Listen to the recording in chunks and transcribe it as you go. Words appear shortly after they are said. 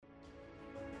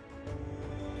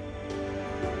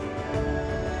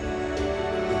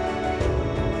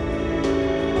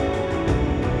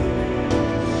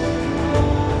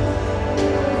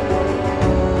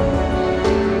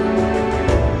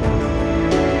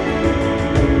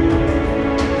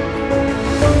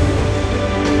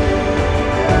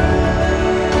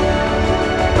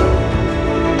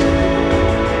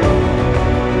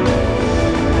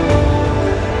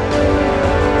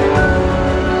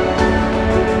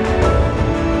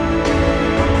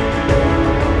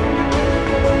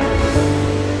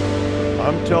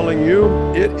telling you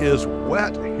it is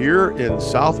wet here in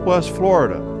Southwest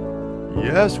Florida.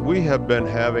 Yes, we have been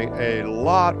having a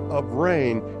lot of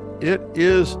rain. It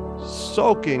is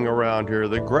soaking around here.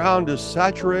 The ground is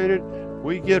saturated.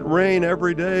 We get rain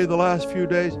every day the last few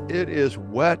days. It is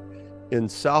wet in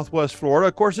Southwest Florida.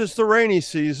 Of course, it's the rainy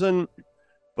season,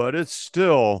 but it's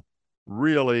still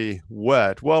really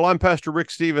wet. Well, I'm Pastor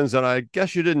Rick Stevens, and I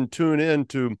guess you didn't tune in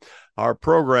to our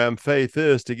program, Faith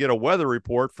Is, to get a weather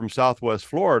report from Southwest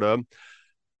Florida,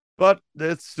 but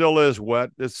it still is wet.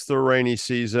 It's the rainy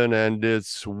season, and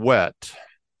it's wet.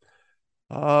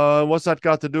 What's that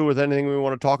got to do with anything we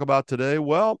want to talk about today?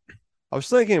 Well, I was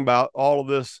thinking about all of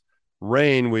this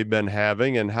rain we've been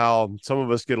having and how some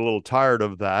of us get a little tired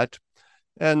of that.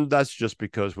 And that's just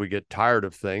because we get tired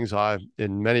of things.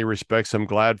 In many respects, I'm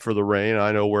glad for the rain.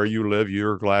 I know where you live,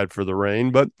 you're glad for the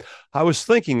rain. But I was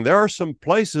thinking there are some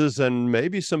places and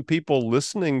maybe some people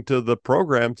listening to the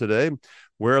program today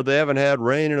where they haven't had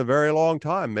rain in a very long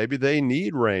time. Maybe they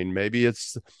need rain. Maybe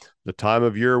it's the time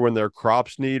of year when their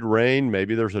crops need rain.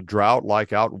 Maybe there's a drought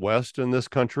like out west in this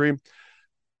country.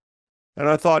 And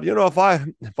I thought,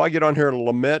 if I get on here and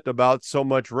lament about so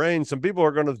much rain, some people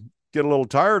are going to get a little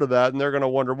tired of that, and they're going to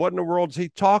wonder, what in the world is he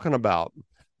talking about?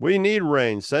 We need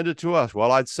rain. Send it to us.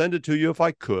 Well, I'd send it to you if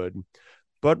I could.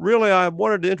 But really, I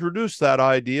wanted to introduce that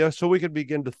idea so we could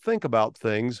begin to think about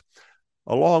things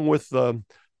along with the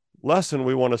lesson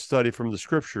we want to study from the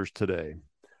scriptures today.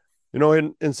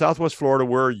 In Southwest Florida,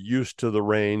 we're used to the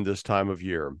rain this time of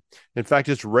year. In fact,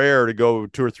 it's rare to go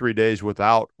 2 or 3 days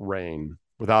without rain,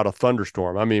 without a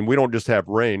thunderstorm. I mean, we don't just have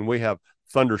rain, we have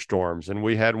thunderstorms, and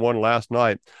we had one last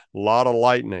night. A lot of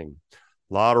lightning,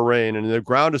 a lot of rain, and the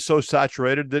ground is so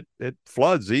saturated that it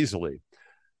floods easily.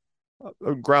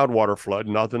 A groundwater flood,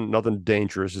 nothing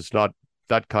dangerous. It's not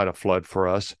that kind of flood for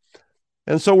us.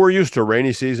 And so we're used to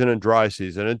rainy season and dry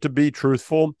season. And to be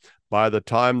truthful, by the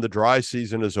time the dry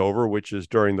season is over, which is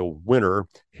during the winter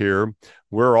here,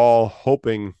 we're all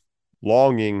hoping,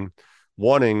 longing,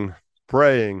 wanting,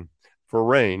 praying for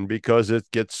rain because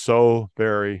it gets so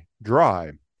very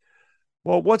dry.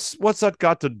 Well, what's that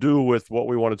got to do with what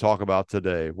we want to talk about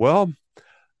today? Well,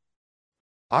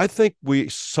 I think we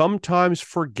sometimes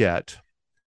forget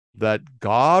that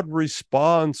God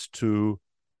responds to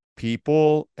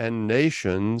people and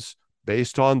nations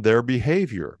based on their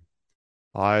behavior.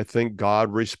 I think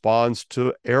God responds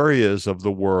to areas of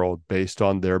the world based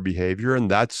on their behavior, and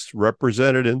that's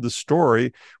represented in the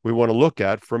story we want to look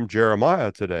at from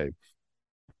Jeremiah today.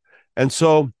 And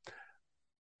so,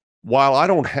 while I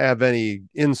don't have any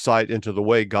insight into the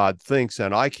way God thinks,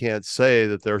 and I can't say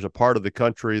that there's a part of the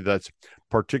country that's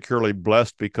particularly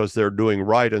blessed because they're doing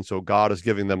right, and so God is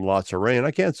giving them lots of rain,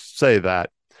 I can't say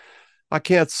that. I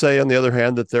can't say, on the other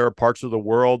hand, that there are parts of the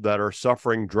world that are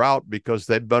suffering drought because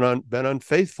they've been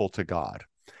unfaithful to God,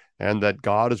 and that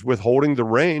God is withholding the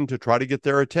rain to try to get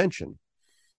their attention.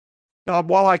 Now,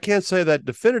 while I can't say that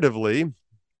definitively,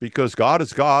 because God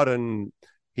is God and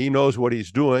He knows what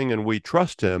He's doing and we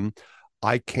trust Him,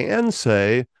 I can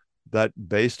say that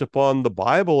based upon the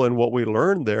Bible and what we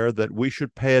learned there, that we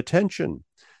should pay attention.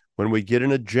 When we get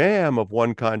in a jam of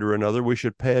one kind or another, we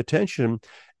should pay attention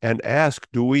and ask,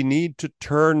 do we need to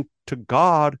turn to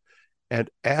God and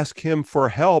ask Him for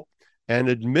help and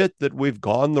admit that we've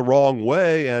gone the wrong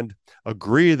way and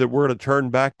agree that we're going to turn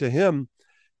back to Him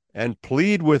and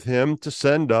plead with Him to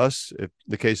send us, in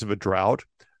the case of a drought,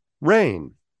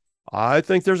 rain? I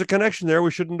think there's a connection there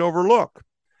we shouldn't overlook.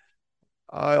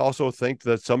 I also think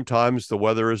that sometimes the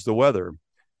weather is the weather,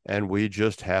 and we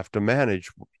just have to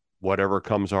manage whatever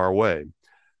comes our way.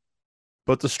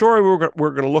 But the story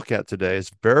we're going to look at today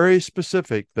is very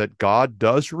specific, that God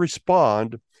does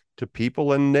respond to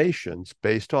people and nations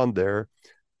based on their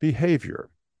behavior.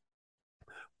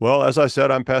 Well, as I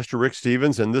said, I'm Pastor Rick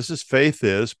Stevens, and this is Faith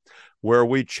Is, where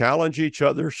we challenge each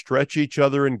other, stretch each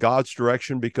other in God's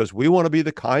direction, because we want to be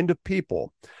the kind of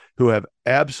people who have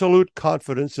absolute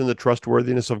confidence in the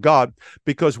trustworthiness of God,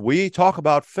 because we talk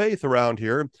about faith around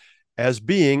here as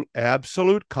being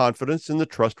absolute confidence in the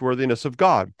trustworthiness of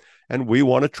God, and we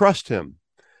want to trust Him.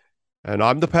 And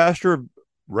I'm the pastor of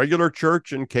regular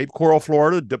church in Cape Coral,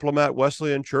 Florida, Diplomat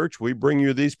Wesleyan Church. We bring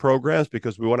you these programs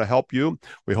because we want to help you.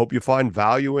 We hope you find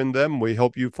value in them. We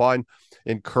hope you find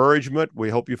encouragement. We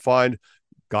hope you find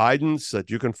guidance that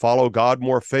you can follow God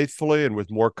more faithfully and with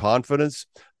more confidence.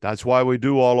 That's why we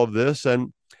do all of this.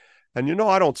 And I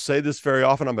don't say this very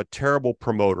often. I'm a terrible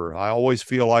promoter. I always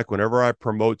feel like whenever I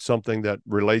promote something that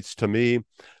relates to me,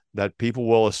 that people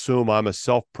will assume I'm a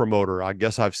self-promoter. I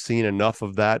guess I've seen enough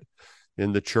of that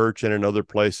in the church and in other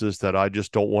places that I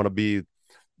just don't want to be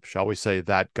shall we say,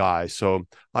 that guy. So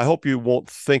I hope you won't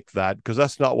think that, because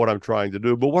that's not what I'm trying to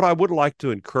do. But what I would like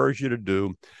to encourage you to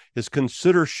do is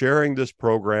consider sharing this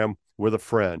program with a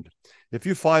friend. If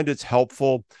you find it's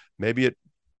helpful, maybe it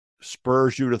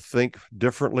spurs you to think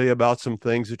differently about some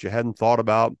things that you hadn't thought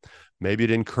about. Maybe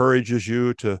it encourages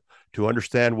you to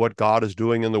understand what God is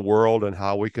doing in the world and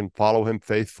how we can follow him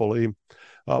faithfully.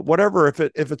 Whatever, if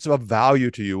it's of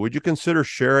value to you, would you consider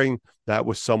sharing that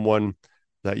with someone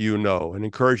that you know and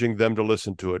encouraging them to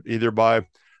listen to it, either by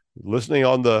listening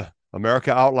on the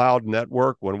America Out Loud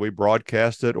network when we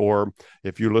broadcast it, or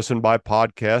if you listen by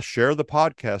podcast, share the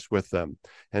podcast with them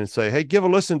and say, hey, give a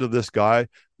listen to this guy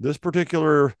this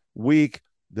particular week.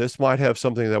 This might have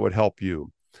something that would help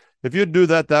you. If you'd do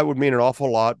that, that would mean an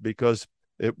awful lot, because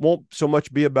it won't so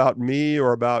much be about me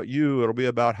or about you. It'll be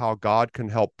about how God can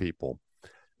help people.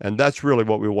 And that's really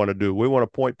what we want to do. We want to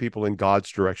point people in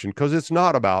God's direction, because it's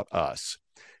not about us.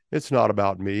 It's not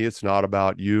about me. It's not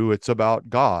about you. It's about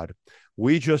God.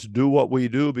 We just do what we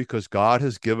do because God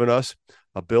has given us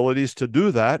abilities to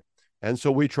do that. And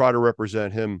so we try to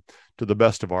represent him to the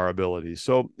best of our abilities.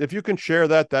 So if you can share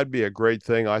that, that'd be a great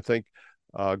thing. I think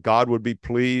God would be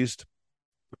pleased,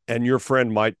 and your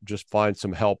friend might just find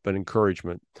some help and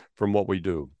encouragement from what we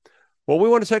do. Well, we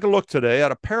want to take a look today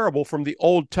at a parable from the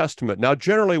Old Testament. Now,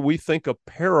 generally, we think of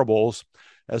parables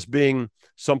as being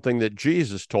something that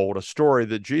Jesus told, a story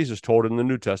that Jesus told in the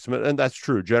New Testament, and that's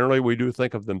true. Generally, we do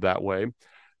think of them that way.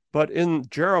 But in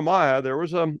Jeremiah, there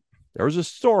was a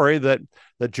story that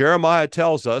Jeremiah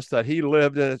tells us that he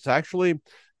lived, and it's actually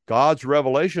God's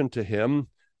revelation to him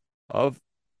of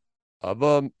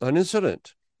an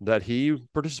incident that he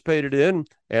participated in,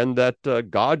 and that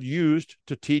God used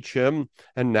to teach him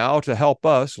and now to help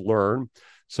us learn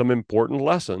some important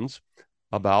lessons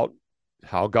about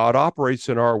how God operates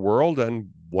in our world and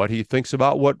what he thinks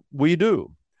about what we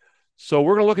do. So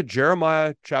we're going to look at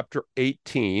Jeremiah chapter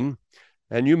 18,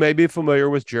 and you may be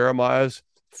familiar with Jeremiah's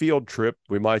field trip,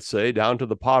 we might say, down to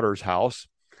the potter's house.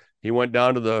 He went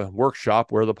down to the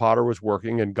workshop where the potter was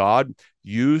working, and God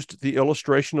used the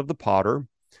illustration of the potter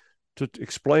to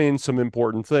explain some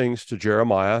important things to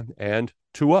Jeremiah and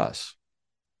to us.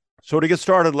 So to get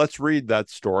started, let's read that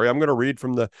story. I'm going to read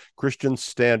from the Christian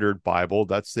Standard Bible.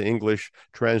 That's the English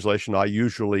translation I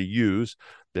usually use.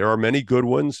 There are many good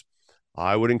ones.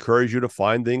 I would encourage you to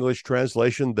find the English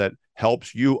translation that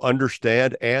helps you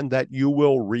understand and that you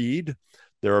will read.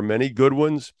 There are many good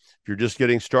ones. If you're just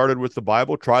getting started with the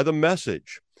Bible, try the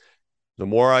Message. The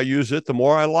more I use it, the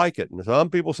more I like it. And some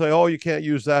people say, oh, you can't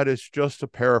use that. It's just a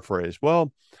paraphrase.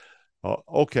 Well,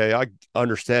 okay, I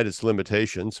understand its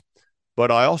limitations,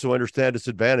 but I also understand its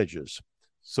advantages.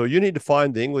 So you need to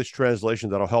find the English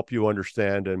translation that'll help you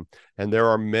understand. And there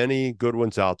are many good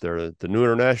ones out there. The New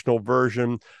International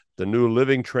Version, the New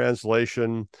Living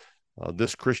Translation,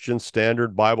 this Christian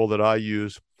Standard Bible that I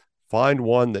use. Find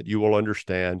one that you will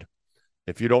understand.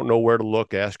 If you don't know where to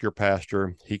look, ask your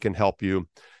pastor. He can help you.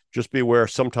 Just be aware,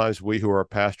 sometimes we who are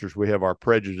pastors, we have our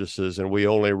prejudices, and we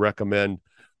only recommend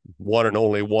one and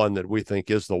only one that we think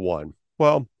is the one.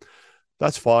 Well,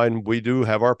 that's fine. We do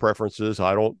have our preferences.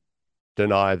 I don't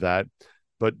deny that.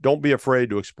 But don't be afraid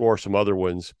to explore some other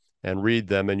ones and read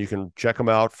them. And you can check them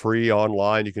out free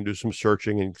online. You can do some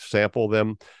searching and sample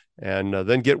them, and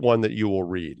then get one that you will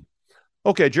read.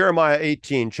 Okay, Jeremiah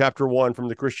 18, chapter 1 from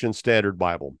the Christian Standard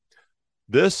Bible.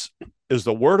 This is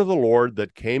the word of the Lord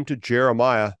that came to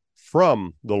Jeremiah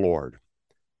from the Lord.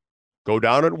 Go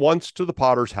down at once to the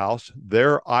potter's house.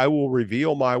 There I will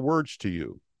reveal my words to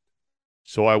you.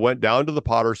 So I went down to the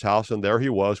potter's house, and there he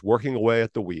was, working away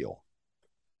at the wheel.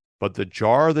 But the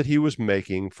jar that he was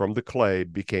making from the clay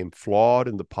became flawed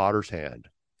in the potter's hand.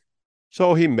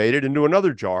 So he made it into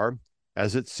another jar,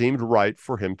 as it seemed right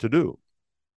for him to do.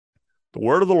 The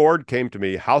word of the Lord came to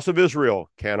me, House of Israel,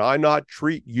 can I not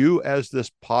treat you as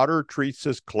this potter treats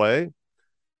his clay?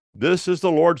 This is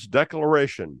the Lord's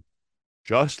declaration.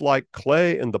 Just like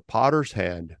clay in the potter's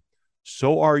hand,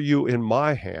 so are you in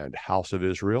my hand, House of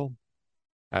Israel.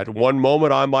 At one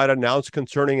moment I might announce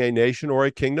concerning a nation or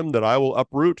a kingdom that I will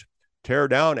uproot, tear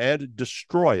down, and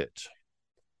destroy it.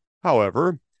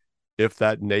 However, if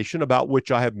that nation about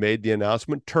which I have made the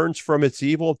announcement turns from its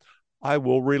evil, I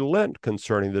will relent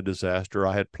concerning the disaster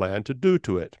I had planned to do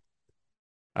to it.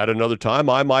 At another time,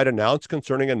 I might announce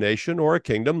concerning a nation or a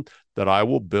kingdom that I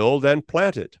will build and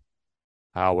plant it.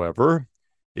 However,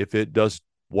 if it does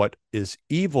what is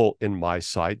evil in my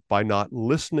sight by not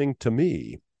listening to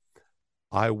me,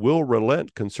 I will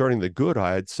relent concerning the good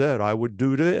I had said I would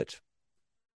do to it.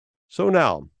 So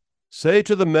now, say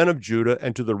to the men of Judah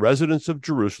and to the residents of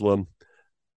Jerusalem,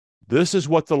 this is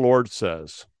what the Lord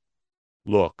says.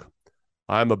 Look,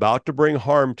 I am about to bring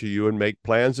harm to you and make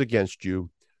plans against you.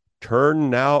 Turn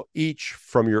now each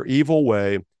from your evil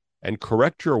way and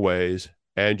correct your ways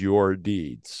and your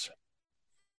deeds.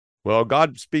 Well,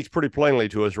 God speaks pretty plainly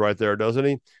to us right there, doesn't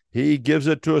he? He gives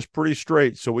it to us pretty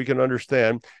straight so we can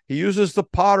understand. He uses the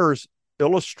potter's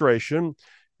illustration,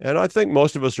 and I think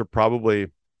most of us are probably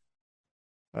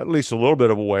at least a little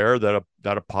bit aware that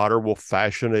a potter will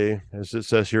fashion as it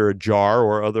says here, a jar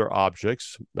or other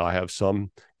objects. I have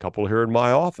some couple here in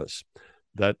my office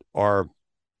that are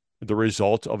the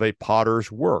result of a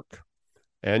potter's work.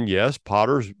 And yes,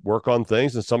 potters work on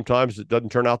things, and sometimes it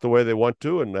doesn't turn out the way they want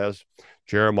to. And as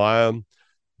Jeremiah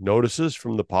notices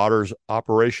from the potter's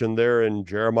operation there in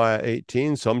Jeremiah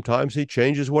 18, sometimes he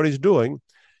changes what he's doing.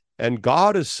 And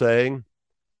God is saying,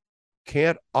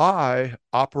 can't I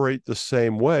operate the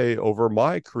same way over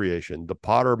my creation? The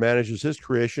potter manages his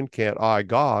creation. Can't I,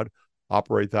 God,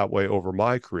 operate that way over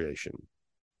my creation?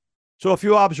 So a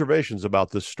few observations about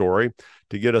this story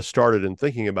to get us started in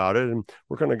thinking about it. And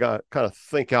we're going to kind of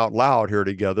think out loud here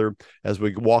together as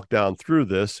we walk down through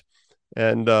this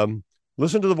and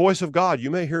listen to the voice of God. You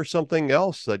may hear something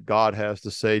else that God has to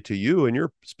say to you in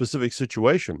your specific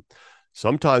situation.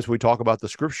 Sometimes we talk about the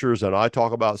scriptures and I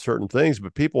talk about certain things,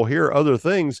 but people hear other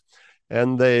things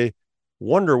and they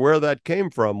wonder where that came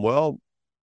from. Well,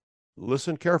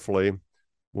 listen carefully.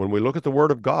 When we look at the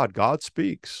word of God, God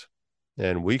speaks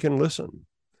and we can listen.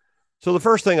 So the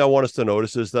first thing I want us to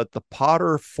notice is that the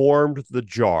potter formed the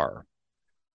jar.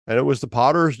 And it was the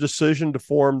potter's decision to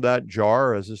form that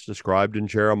jar, as it's described in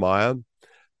Jeremiah.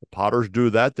 The potters do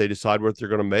that. They decide what they're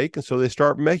going to make, and so they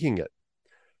start making it.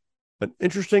 An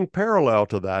interesting parallel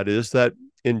to that is that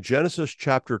in Genesis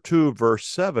chapter 2, verse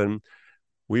 7,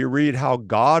 we read how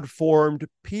God formed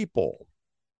people.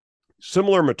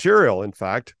 Similar material, in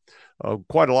fact,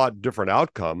 quite a lot different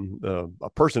outcome. A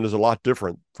person is a lot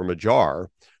different from a jar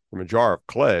of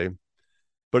clay.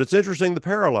 But it's interesting, the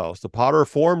parallels. The potter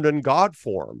formed and God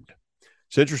formed.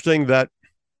 It's interesting that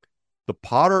the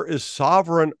potter is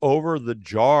sovereign over the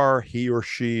jar he or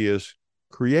she is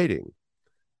creating.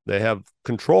 They have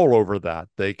control over that.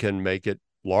 They can make it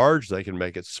large. They can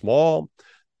make it small.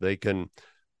 They can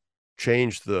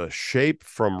change the shape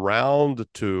from round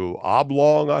to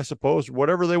oblong, I suppose.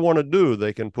 Whatever they want to do,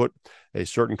 they can put a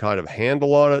certain kind of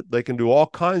handle on it. They can do all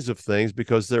kinds of things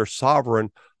because they're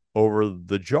sovereign over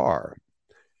the jar.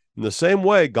 In the same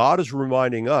way, God is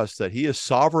reminding us that he is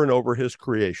sovereign over his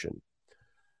creation.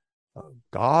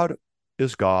 God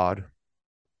is God.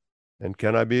 And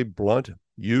can I be blunt?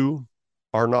 You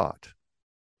are not.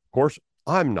 Of course,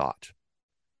 I'm not.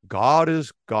 God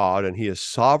is God, and he is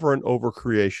sovereign over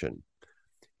creation.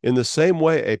 In the same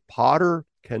way, a potter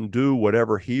can do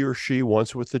whatever he or she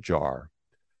wants with the jar.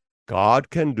 God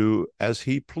can do as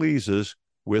he pleases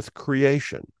with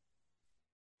creation.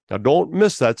 Now, don't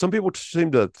miss that. Some people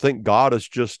seem to think God is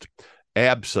just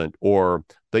absent, or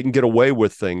they can get away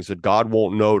with things that God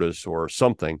won't notice or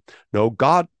something. No,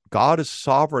 God is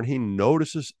sovereign. He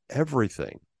notices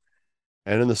everything.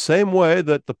 And in the same way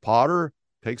that the potter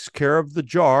takes care of the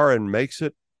jar and makes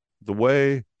it the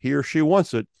way he or she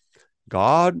wants it,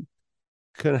 God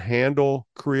can handle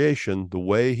creation the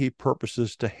way he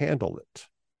purposes to handle it.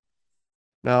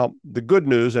 Now, the good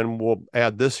news, and we'll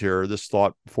add this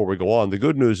thought before we go on. The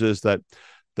good news is that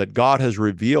God has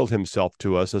revealed himself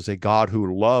to us as a God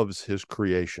who loves his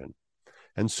creation.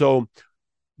 And so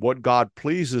what God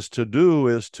pleases to do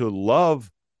is to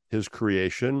love his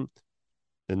creation,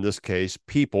 in this case,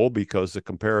 people, because the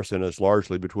comparison is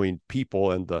largely between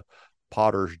people and the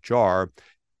potter's jar.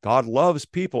 God loves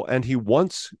people and he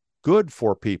wants good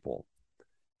for people.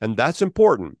 And that's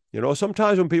important. You know,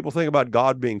 sometimes when people think about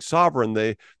God being sovereign,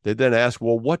 they then ask,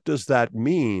 well, what does that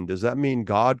mean? Does that mean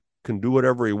God can do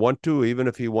whatever he wants to, even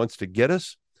if he wants to get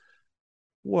us?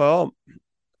 Well,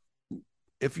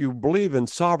 if you believe in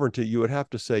sovereignty, you would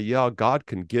have to say, yeah, God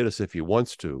can get us if he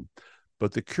wants to.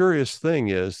 But the curious thing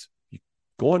is,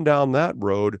 going down that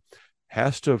road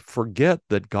has to forget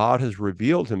that God has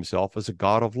revealed himself as a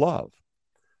God of love.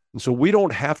 And so we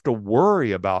don't have to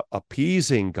worry about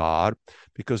appeasing God,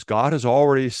 because God has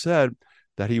already said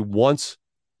that he wants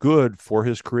good for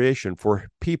his creation, for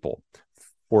people,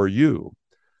 for you.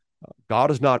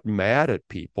 God is not mad at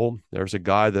people. There's a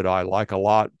guy that I like a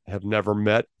lot, have never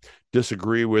met,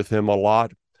 disagree with him a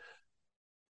lot,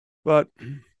 but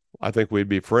I think we'd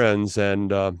be friends.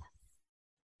 And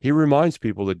he reminds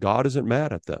people that God isn't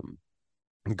mad at them.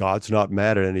 God's not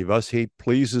mad at any of us. He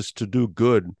pleases to do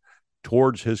good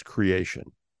towards his creation.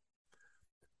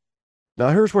 Now,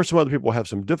 here's where some other people have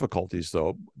some difficulties,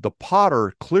 though. The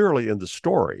potter, clearly in the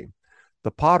story,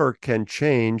 the potter can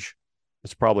change,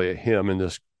 it's probably a him in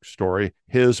this story,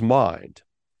 his mind.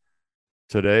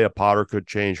 Today, a potter could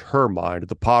change her mind.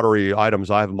 The pottery items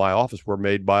I have in my office were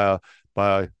made by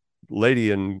a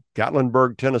lady in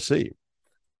Gatlinburg, Tennessee.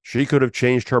 She could have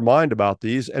changed her mind about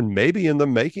these, and maybe in the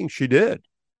making she did.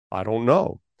 I don't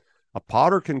know. A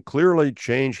potter can clearly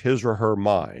change his or her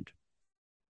mind.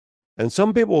 And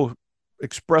some people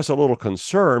express a little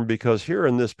concern because here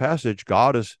in this passage,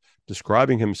 God is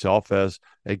describing himself as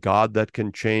a God that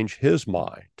can change his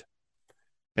mind.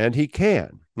 And he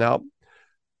can. Now,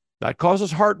 that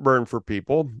causes heartburn for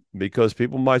people because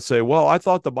people might say, well, I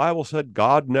thought the Bible said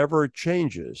God never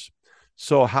changes.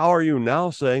 So how are you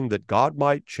now saying that God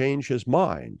might change his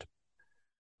mind?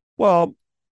 Well,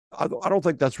 I don't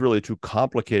think that's really too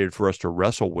complicated for us to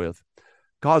wrestle with.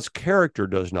 God's character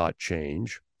does not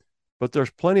change, but there's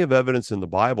plenty of evidence in the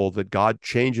Bible that God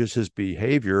changes his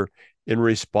behavior in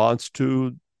response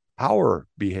to our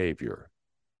behavior.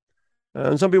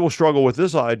 And some people struggle with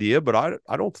this idea, but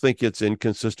I don't think it's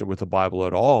inconsistent with the Bible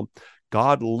at all.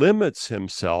 God limits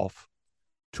himself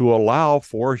to allow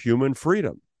for human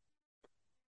freedom.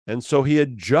 And so he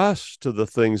adjusts to the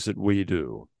things that we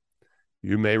do.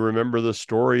 You may remember the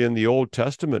story in the Old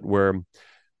Testament where a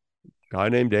guy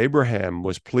named Abraham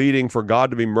was pleading for God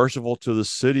to be merciful to the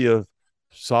city of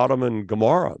Sodom and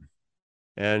Gomorrah.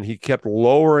 And he kept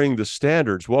lowering the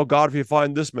standards. Well, God, if you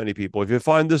find this many people,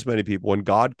 and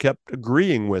God kept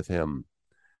agreeing with him,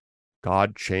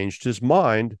 God changed his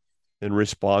mind in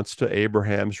response to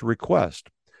Abraham's request.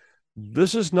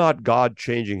 This is not God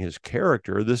changing his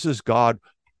character. This is God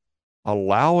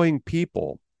allowing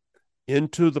people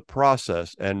into the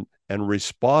process and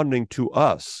responding to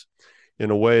us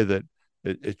in a way that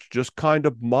it's just kind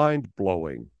of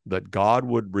mind-blowing that God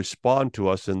would respond to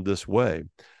us in this way.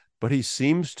 But he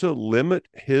seems to limit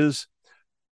his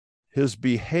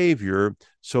behavior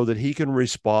so that he can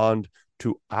respond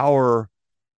to our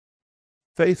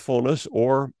faithfulness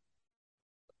or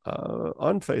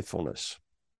unfaithfulness.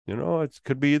 It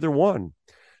could be either one.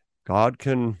 God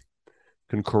can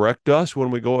correct us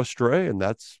when we go astray, and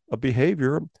that's a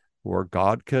behavior, or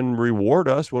God can reward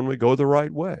us when we go the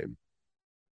right way.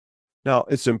 Now,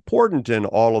 it's important in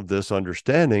all of this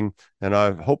understanding, and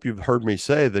I hope you've heard me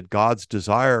say that God's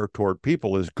desire toward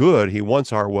people is good. He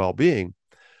wants our well-being.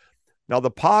 Now, the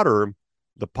potter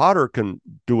can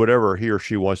do whatever he or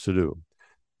she wants to do.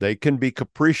 They can be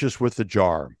capricious with the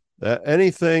jar.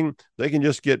 Anything, they can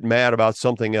just get mad about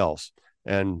something else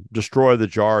and destroy the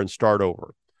jar and start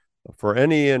over for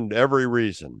any and every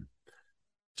reason.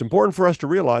 It's important for us to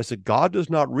realize that God does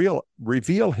not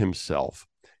reveal himself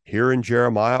here in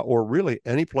Jeremiah or really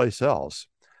any place else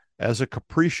as a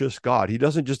capricious God. He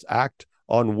doesn't just act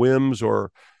on whims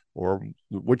or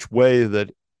which way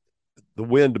that the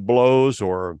wind blows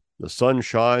or the sun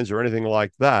shines or anything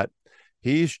like that.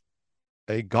 He's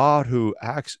a God who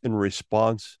acts in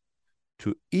response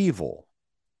to evil.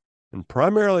 And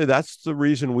primarily that's the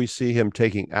reason we see him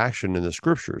taking action in the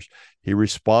scriptures. He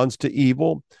responds to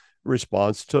evil,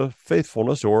 responds to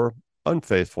faithfulness or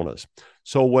unfaithfulness.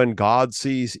 So when God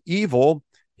sees evil,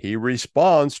 he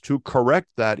responds to correct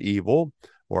that evil,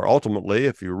 or ultimately,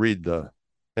 if you read the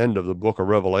end of the book of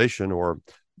Revelation, or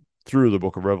through the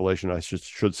book of Revelation, I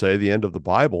should say, the end of the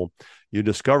Bible, you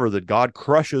discover that God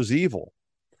crushes evil.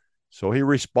 So he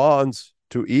responds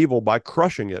to evil by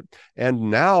crushing it.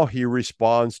 And now he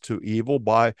responds to evil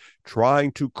by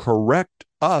trying to correct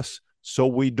us so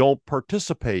we don't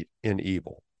participate in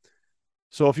evil.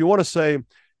 So if you want to say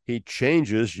he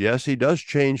changes, yes, he does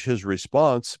change his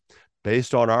response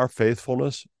based on our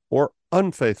faithfulness or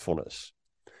unfaithfulness.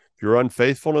 If you're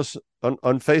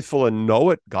unfaithful and know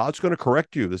it, God's going to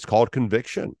correct you. It's called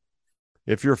conviction.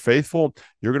 If you're faithful,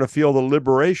 you're going to feel the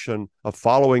liberation of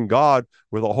following God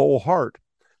with a whole heart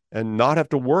and not have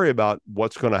to worry about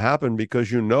what's going to happen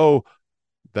because you know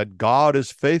that God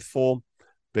is faithful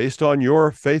based on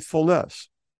your faithfulness.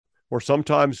 Or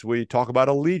sometimes we talk about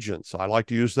allegiance. I like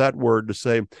to use that word to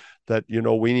say that,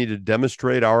 we need to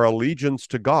demonstrate our allegiance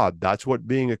to God. That's what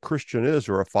being a Christian is,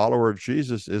 or a follower of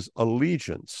Jesus, is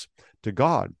allegiance to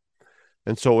God.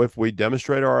 And so if we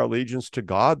demonstrate our allegiance to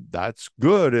God, that's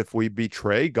good. If we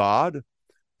betray God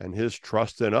and his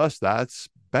trust in us, that's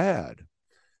bad.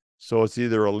 So it's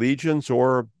either allegiance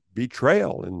or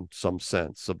betrayal in some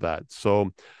sense of that.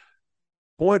 So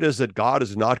point is that God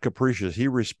is not capricious. He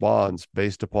responds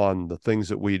based upon the things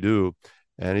that we do,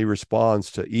 and he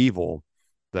responds to evil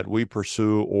that we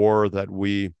pursue or that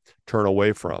we turn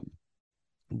away from.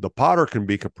 The potter can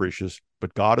be capricious,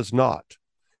 but God is not.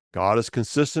 God is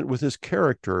consistent with his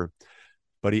character,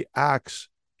 but he acts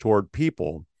toward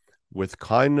people with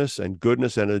kindness and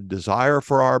goodness and a desire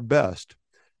for our best.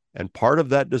 And part of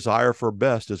that desire for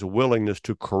best is a willingness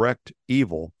to correct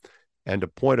evil and to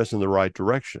point us in the right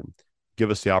direction, give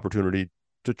us the opportunity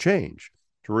to change,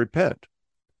 to repent,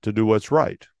 to do what's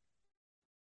right.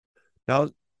 Now,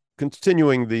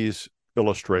 continuing these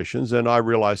illustrations, and I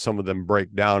realize some of them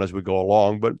break down as we go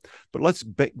along, but let's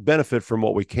benefit from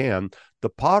what we can. The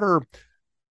potter,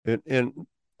 in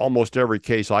almost every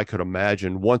case I could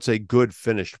imagine, wants a good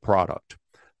finished product.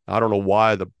 I don't know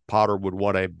why the potter would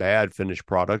want a bad finished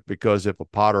product, because if a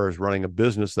potter is running a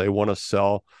business, they want to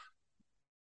sell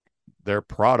their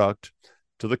product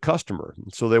to the customer.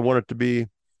 So they want it to be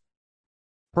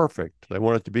perfect. They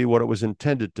want it to be what it was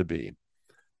intended to be.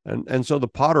 And so the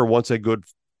potter wants a good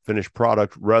finished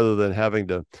product rather than having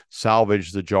to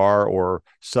salvage the jar or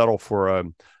settle for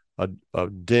a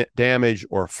damaged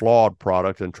or flawed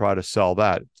product and try to sell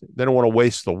that. They don't want to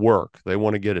waste the work. They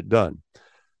want to get it done.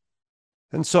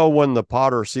 And so when the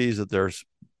potter sees that there's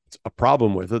a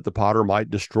problem with it, the potter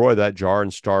might destroy that jar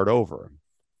and start over.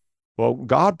 Well,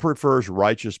 God prefers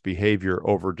righteous behavior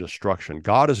over destruction.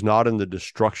 God is not in the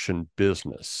destruction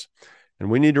business. And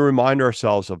we need to remind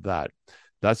ourselves of that.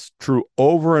 That's true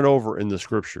over and over in the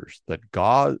scriptures, that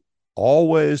God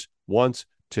always wants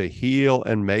to heal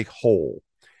and make whole.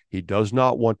 He does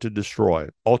not want to destroy.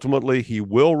 Ultimately, he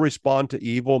will respond to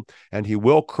evil, and he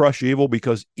will crush evil,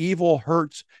 because evil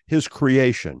hurts his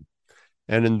creation.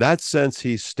 And in that sense,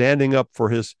 he's standing up for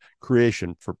his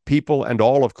creation, for people and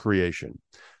all of creation.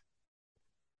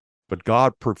 But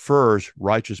God prefers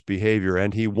righteous behavior,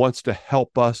 and he wants to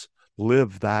help us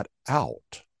live that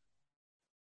out.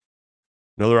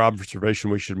 Another observation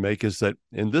we should make is that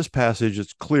in this passage,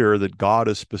 it's clear that God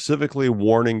is specifically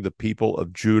warning the people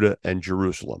of Judah and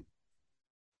Jerusalem.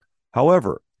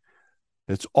 However,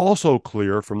 it's also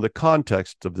clear from the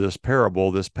context of this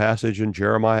parable, this passage in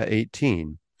Jeremiah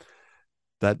 18,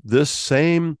 that this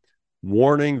same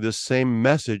warning, this same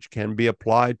message can be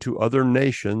applied to other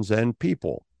nations and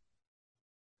people.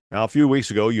 Now, a few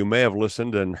weeks ago, you may have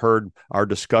listened and heard our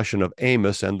discussion of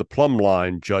Amos and the plumb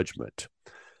line judgment.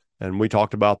 And we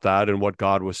talked about that and what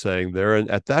God was saying there. And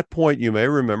at that point, you may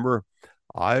remember,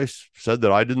 I said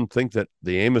that I didn't think that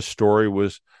the Amos story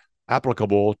was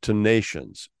applicable to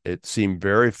nations. It seemed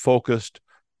very focused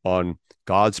on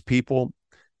God's people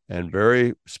and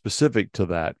very specific to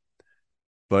that.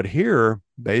 But here,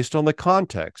 based on the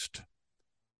context,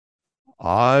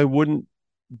 I wouldn't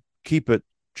keep it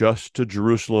just to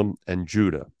Jerusalem and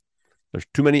Judah. There's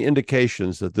too many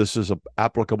indications that this is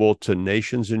applicable to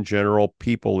nations in general,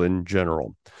 people in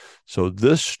general. So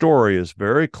this story is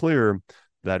very clear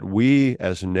that we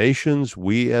as nations,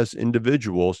 we as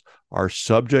individuals are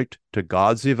subject to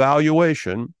God's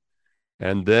evaluation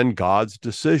and then God's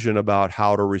decision about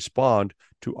how to respond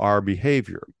to our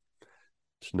behavior.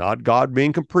 It's not God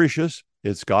being capricious.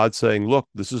 It's God saying, look,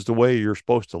 this is the way you're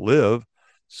supposed to live.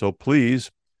 So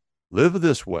please live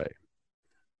this way.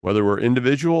 Whether we're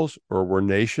individuals or we're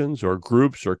nations or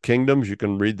groups or kingdoms, you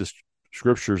can read the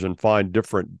scriptures and find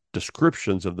different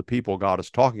descriptions of the people God is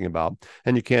talking about.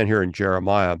 And you can here in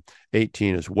Jeremiah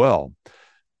 18 as well.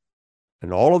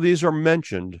 And all of these are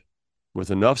mentioned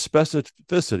with enough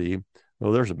specificity.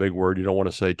 Well, there's a big word you don't want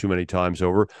to say too many times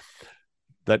over,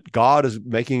 that God is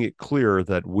making it clear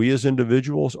that we as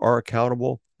individuals are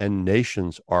accountable and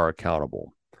nations are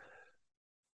accountable.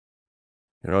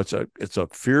 You know, it's a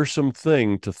fearsome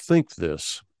thing to think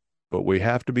this, but we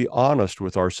have to be honest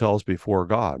with ourselves before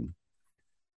God.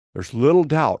 There's little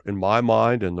doubt in my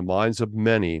mind and the minds of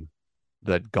many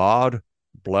that God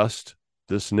blessed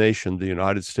this nation, the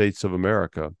United States of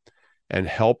America, and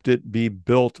helped it be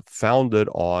built, founded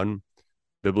on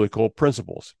biblical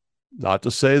principles. Not to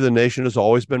say the nation has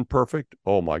always been perfect.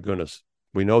 Oh my goodness,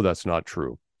 we know that's not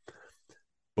true.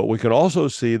 But we can also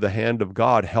see the hand of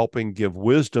God helping give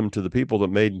wisdom to the people that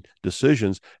made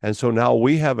decisions. And so now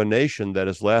we have a nation that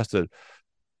has lasted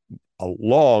a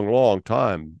long, long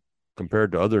time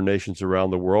compared to other nations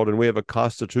around the world. And we have a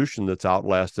constitution that's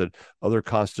outlasted other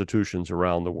constitutions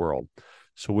around the world.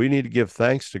 So we need to give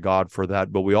thanks to God for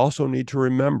that. But we also need to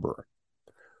remember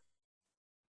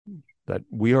that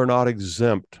we are not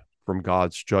exempt from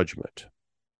God's judgment.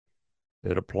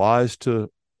 It applies to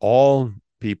all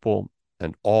people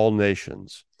and all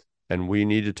nations, and we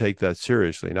need to take that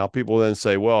seriously. Now, people then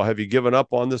say, well, have you given up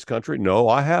on this country? No,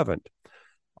 I haven't.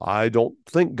 I don't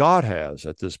think God has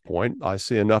at this point. I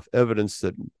see enough evidence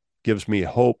that gives me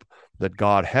hope that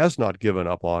God has not given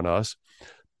up on us,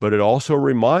 but it also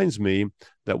reminds me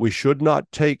that we should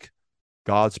not take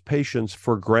God's patience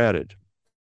for granted.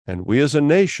 And we as a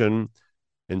nation,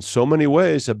 in so many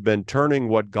ways, have been turning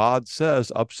what God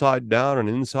says upside down and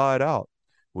inside out.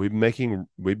 We've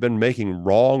been making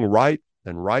wrong right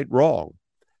and right wrong.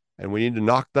 And we need to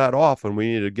knock that off, and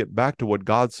we need to get back to what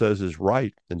God says is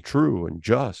right and true and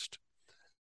just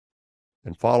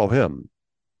and follow him.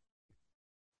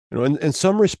 You know, in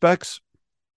some respects,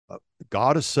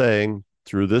 God is saying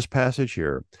through this passage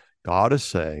here, God is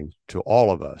saying to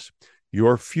all of us,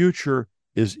 your future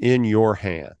is in your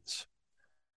hands.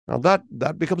 Now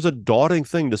that becomes a daunting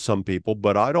thing to some people,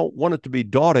 but I don't want it to be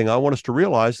daunting. I want us to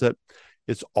realize that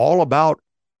it's all about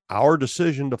our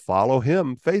decision to follow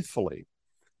him faithfully.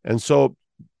 And so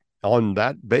on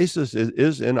that basis, it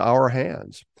is in our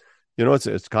hands. You know,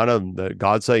 it's kind of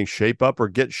God saying, shape up or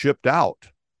get shipped out.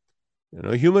 You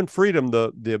know, human freedom,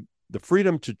 the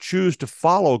freedom to choose to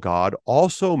follow God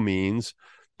also means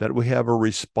that we have a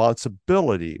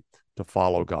responsibility to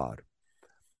follow God.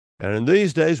 And in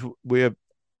these days, we have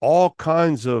all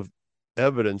kinds of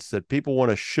evidence that people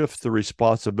want to shift the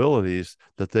responsibilities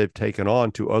that they've taken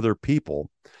on to other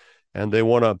people, and they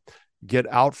want to get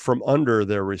out from under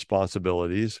their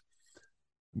responsibilities.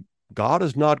 God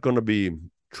is not going to be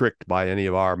tricked by any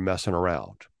of our messing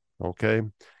around, okay?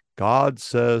 God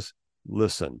says,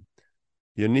 listen,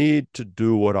 you need to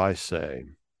do what I say.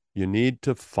 You need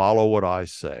to follow what I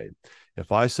say.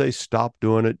 If I say stop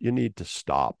doing it, you need to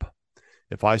stop.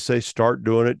 If I say start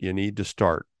doing it, you need to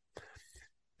start.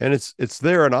 And it's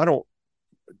there, and I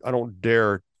don't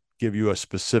dare give you a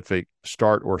specific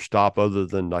start or stop other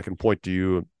than I can point to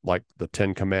you like the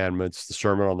 10 Commandments, the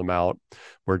Sermon on the Mount,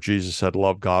 where Jesus said,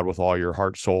 love God with all your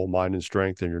heart, soul, mind, and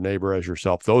strength, and your neighbor as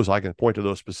yourself. Those, I can point to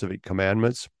those specific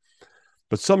commandments.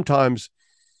 But sometimes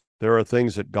there are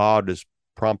things that God is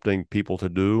prompting people to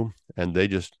do, and they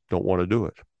just don't want to do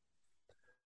it.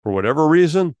 For whatever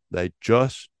reason, they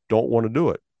just don't want to do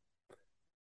it.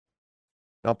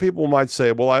 Now, people might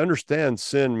say, well, I understand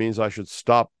sin means I should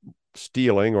stop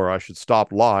stealing or I should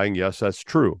stop lying. Yes, that's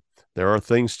true. There are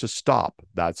things to stop.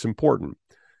 That's important.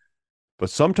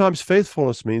 But sometimes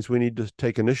faithfulness means we need to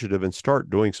take initiative and start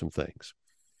doing some things.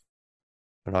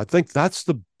 And I think that's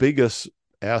the biggest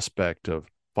aspect of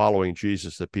following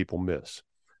Jesus that people miss.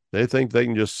 They think they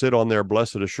can just sit on their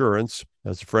blessed assurance,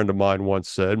 as a friend of mine once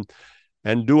said,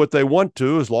 and do what they want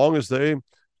to as long as they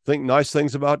think nice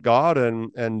things about God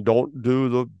and don't do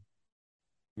the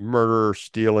murder,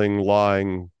 stealing,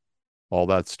 lying, all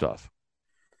that stuff.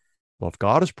 Well, if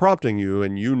God is prompting you,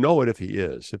 and you know it if he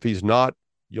is, if he's not,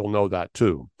 you'll know that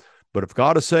too. But if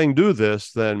God is saying do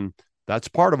this, then that's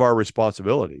part of our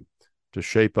responsibility to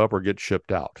shape up or get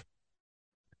shipped out.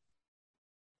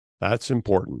 That's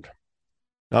important.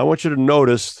 Now, I want you to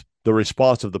notice the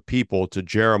response of the people to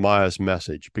Jeremiah's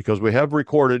message, because we have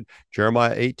recorded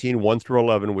Jeremiah 18, 1 through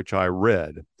 11, which I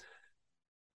read.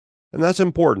 And that's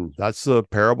important. That's the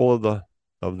parable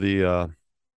of the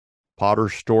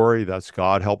potter's story. That's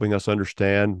God helping us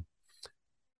understand.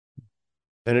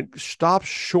 And it stops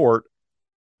short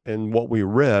in what we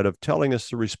read of telling us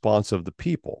the response of the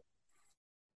people.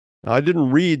 Now, I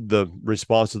didn't read the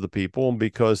response of the people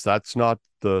because that's not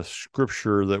the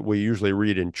scripture that we usually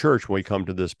read in church when we come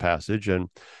to this passage, and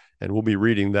we'll be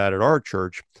reading that at our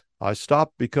church. I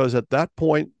stopped because at that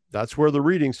point, that's where the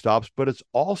reading stops, but it's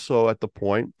also at the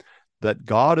point that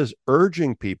God is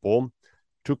urging people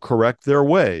to correct their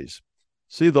ways.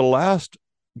 See, the last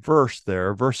verse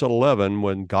there, verse 11,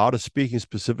 when God is speaking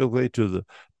specifically to the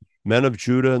men of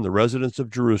Judah and the residents of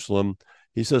Jerusalem,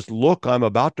 he says, look, I'm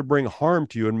about to bring harm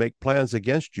to you and make plans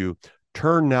against you.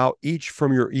 Turn now each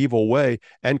from your evil way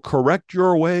and correct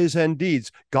your ways and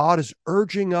deeds. God is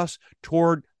urging us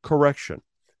toward correction.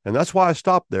 And that's why I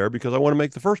stopped there, because I want to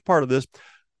make the first part of this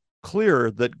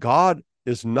clear that God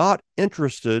is not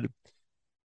interested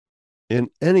in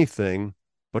anything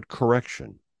but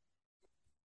correction.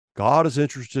 God is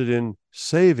interested in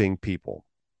saving people.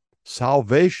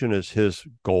 Salvation is his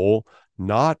goal,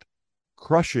 not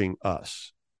crushing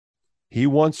us. He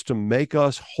wants to make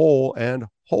us whole and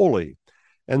holy.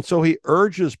 And so he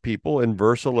urges people in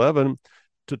verse 11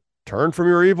 to turn from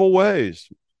your evil ways,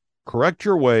 correct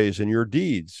your ways and your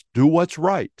deeds, do what's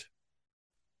right.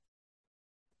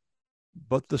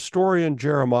 But the story in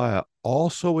Jeremiah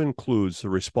also includes the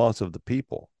response of the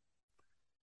people.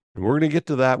 And we're going to get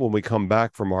to that when we come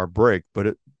back from our break.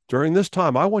 But during this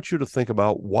time, I want you to think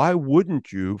about, why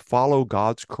wouldn't you follow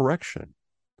God's correction?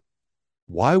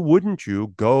 Why wouldn't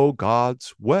you go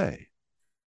God's way?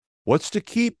 What's to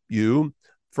keep you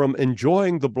from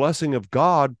enjoying the blessing of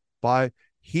God by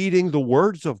heeding the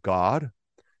words of God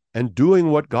and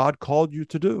doing what God called you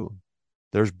to do?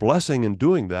 There's blessing in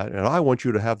doing that, and I want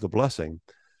you to have the blessing.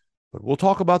 But we'll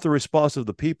talk about the response of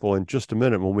the people in just a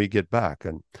minute when we get back.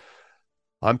 And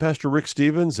I'm Pastor Rick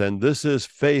Stevens, and this is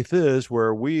Faith Is,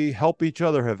 where we help each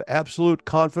other have absolute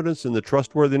confidence in the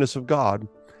trustworthiness of God.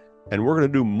 And we're going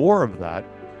to do more of that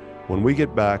when we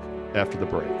get back after the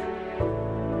break.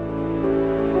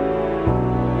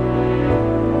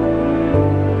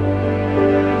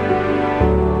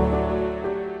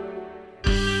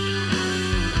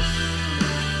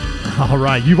 All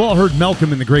right, you've all heard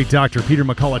Malcolm and the great Dr. Peter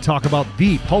McCullough talk about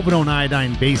the povidone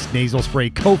iodine-based nasal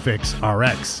spray Cofix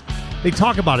RX. They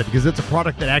talk about it because it's a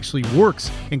product that actually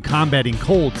works in combating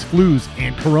colds, flus,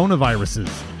 and coronaviruses.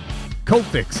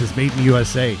 Cofix is made in the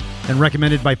USA and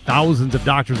recommended by thousands of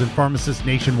doctors and pharmacists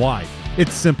nationwide.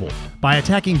 It's simple. By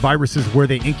attacking viruses where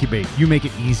they incubate, you make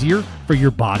it easier for your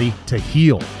body to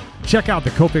heal. Check out the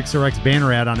Cofix RX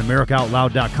banner ad on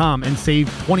AmericaOutloud.com and save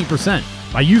 20%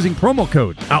 by using promo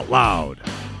code OUTLOUD.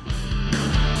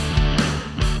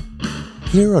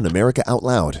 Here on America Out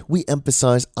Loud, we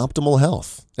emphasize optimal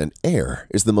health, and air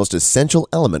is the most essential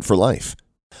element for life.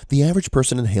 The average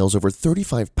person inhales over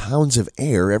 35 pounds of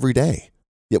air every day,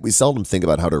 yet we seldom think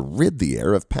about how to rid the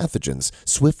air of pathogens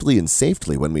swiftly and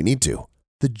safely when we need to.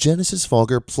 The Genesis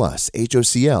Fogger Plus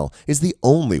HOCl is the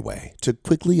only way to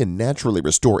quickly and naturally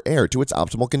restore air to its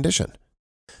optimal condition.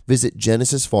 Visit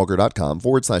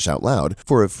genesisfogger.com/outloud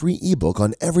for a free ebook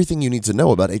on everything you need to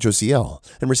know about HOCl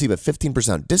and receive a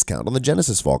 15% discount on the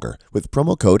Genesis Fogger with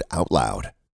promo code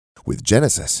OUTLOUD. With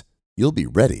Genesis, you'll be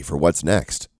ready for what's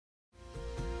next.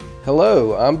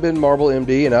 Hello, I'm Ben Marble,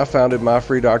 MD, and I founded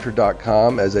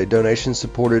MyFreeDoctor.com as a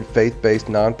donation-supported, faith-based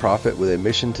nonprofit with a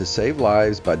mission to save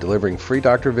lives by delivering free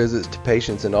doctor visits to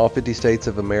patients in all 50 states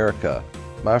of America.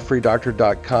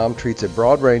 MyFreeDoctor.com treats a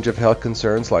broad range of health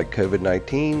concerns like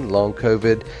COVID-19, long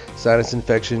COVID, sinus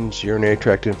infections, urinary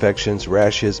tract infections,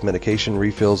 rashes, medication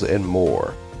refills, and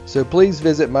more. So please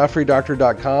visit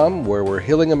MyFreeDoctor.com, where we're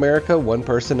healing America one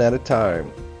person at a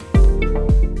time.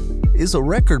 Is a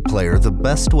record player the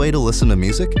best way to listen to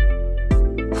music?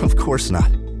 Of course not.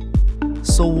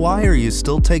 So why are you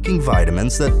still taking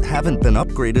vitamins that haven't been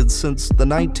upgraded since the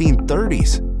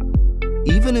 1930s?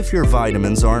 Even if your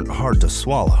vitamins aren't hard to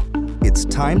swallow, it's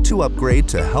time to upgrade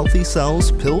to Healthy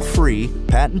Cells pill-free,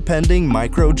 patent-pending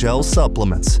microgel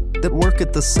supplements that work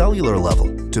at the cellular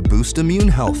level to boost immune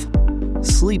health,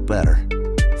 sleep better,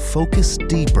 focus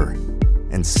deeper,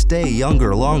 and stay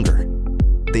younger longer.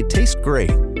 They taste great,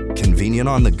 convenient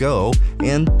on the go,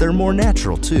 and they're more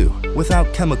natural too,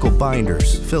 without chemical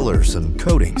binders, fillers, and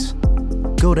coatings.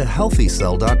 Go to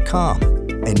healthycell.com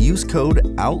and use code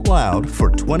OUTLOUD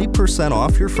for 20%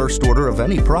 off your first order of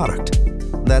any product.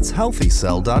 That's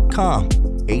healthycell.com,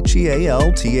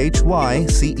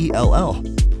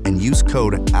 HEALTHYCELL, and use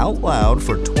code OUTLOUD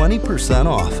for 20%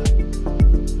 off.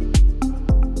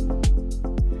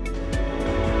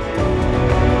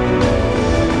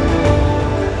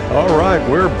 All right,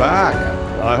 we're back.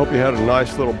 I hope you had a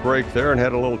nice little break there and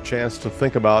had a little chance to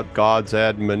think about God's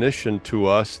admonition to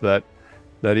us that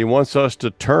he wants us to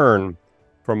turn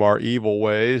from our evil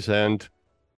ways and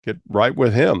get right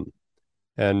with him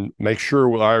and make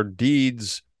sure our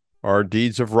deeds are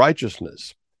deeds of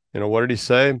righteousness. You know, what did he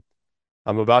say?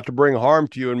 I'm about to bring harm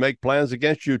to you and make plans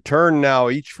against you. Turn now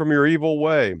each from your evil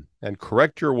way and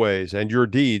correct your ways and your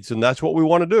deeds. And that's what we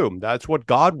want to do. That's what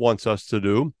God wants us to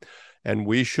do. And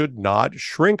we should not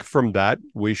shrink from that.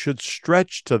 We should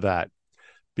stretch to that.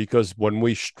 Because when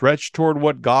we stretch toward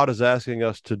what God is asking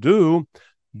us to do,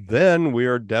 then we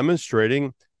are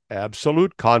demonstrating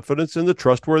absolute confidence in the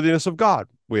trustworthiness of God.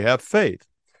 We have faith.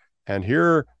 And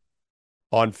here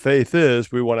on Faith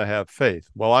Is, we want to have faith.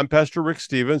 Well, I'm Pastor Rick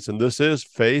Stevens, and this is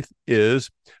Faith Is,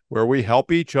 where we help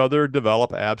each other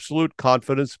develop absolute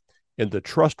confidence in the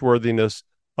trustworthiness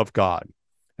of God.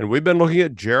 And we've been looking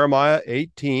at Jeremiah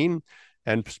 18,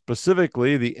 and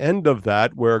specifically the end of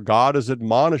that, where God is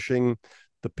admonishing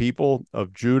the people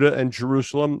of Judah and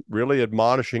Jerusalem, really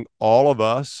admonishing all of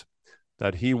us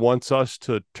that he wants us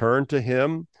to turn to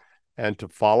him and to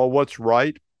follow what's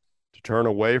right, to turn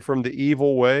away from the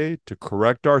evil way, to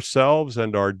correct ourselves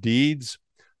and our deeds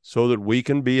so that we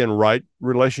can be in right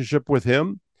relationship with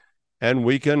him, and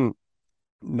we can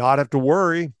not have to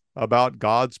worry about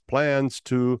God's plans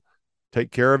to take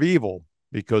care of evil,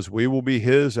 because we will be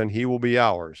his and he will be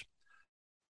ours.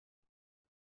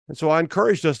 And so I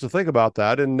encouraged us to think about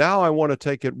that. And now I want to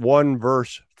take it one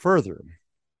verse further.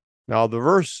 Now, the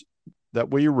verse that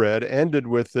we read ended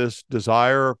with this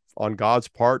desire on God's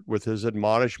part, with his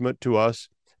admonishment to us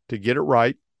to get it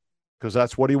right, because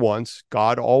that's what he wants.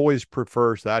 God always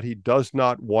prefers that. He does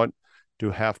not want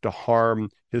to have to harm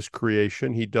his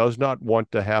creation. He does not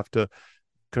want to have to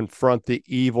confront the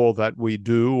evil that we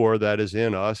do or that is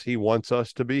in us. He wants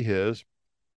us to be his.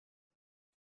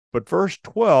 But verse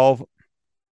 12,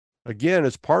 again,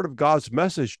 is part of God's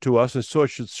message to us, and so it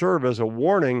should serve as a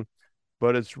warning,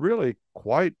 but it's really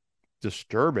quite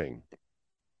disturbing.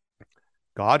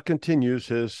 God continues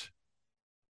his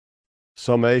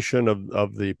summation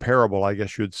of the parable, I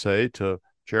guess you'd say, to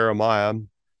Jeremiah. In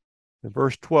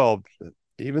verse 12,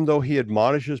 even though he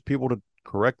admonishes people to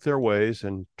correct their ways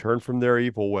and turn from their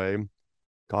evil way,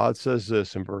 God says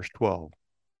this in verse 12,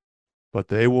 but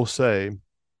they will say,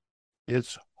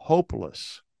 it's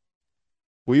hopeless.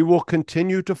 We will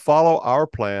continue to follow our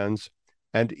plans,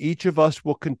 and each of us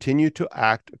will continue to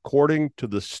act according to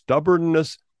the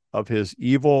stubbornness of his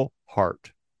evil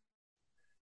heart.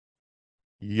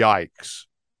 Yikes.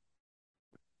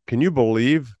 Can you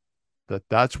believe that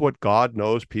that's what God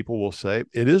knows people will say?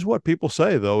 It is what people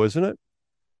say, though, isn't it?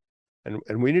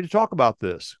 And we need to talk about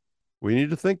this. We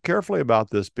need to think carefully about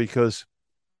this, because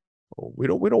we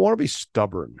don't want to be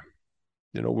stubborn.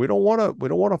 We don't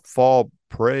want to fall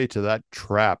prey to that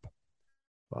trap.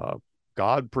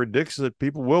 God predicts that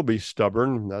people will be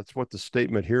stubborn. That's what the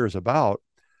statement here is about.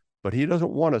 But he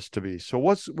doesn't want us to be. So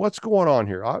what's going on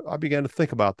here? I began to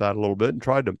think about that a little bit and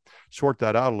tried to sort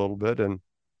that out a little bit. And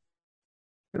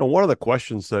one of the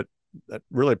questions that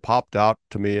really popped out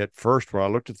to me at first when I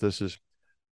looked at this is,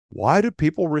 why do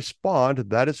people respond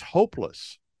that it's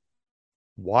hopeless?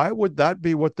 Why would that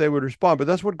be what they would respond? But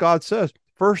that's what God says.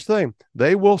 First thing,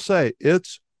 they will say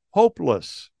it's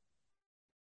hopeless.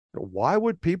 Why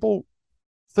would people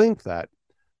think that?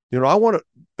 I want to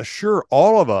assure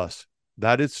all of us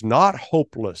that it's not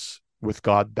hopeless with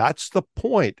God. That's the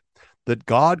point, that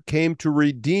God came to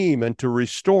redeem and to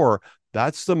restore.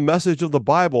 That's the message of the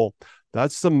Bible.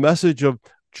 That's the message of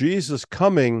Jesus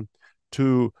coming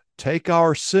to take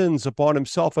our sins upon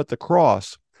himself at the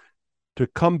cross, to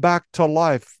come back to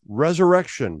life,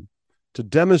 resurrection, to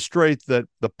demonstrate that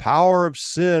the power of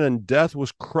sin and death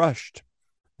was crushed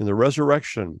in the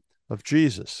resurrection of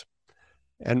Jesus.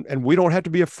 And we don't have to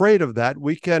be afraid of that.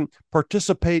 We can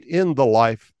participate in the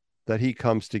life that he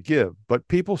comes to give. But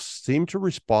people seem to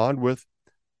respond with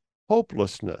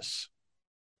hopelessness.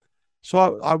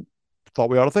 So I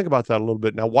thought we ought to think about that a little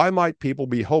bit. Now, why might people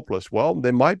be hopeless? Well,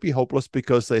 they might be hopeless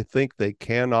because they think they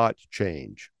cannot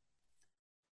change.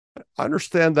 I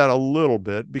understand that a little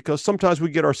bit, because sometimes we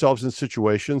get ourselves in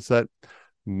situations that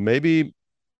maybe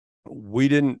we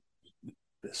didn't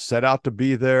set out to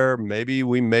be there. Maybe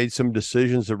we made some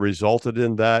decisions that resulted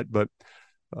in that, but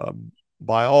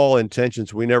by all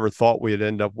intentions, we never thought we'd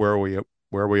end up where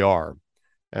we are.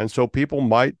 And so people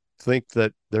might think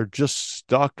that they're just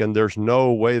stuck and there's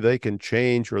no way they can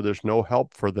change, or there's no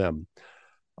help for them.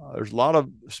 There's a lot of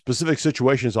specific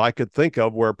situations I could think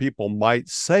of where people might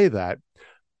say that,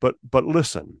 but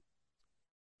listen,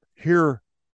 hear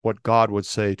what God would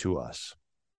say to us.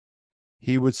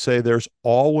 He would say there's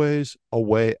always a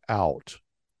way out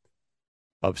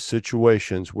of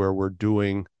situations where we're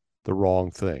doing the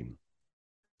wrong thing.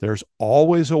 There's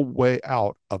always a way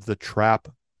out of the trap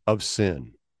of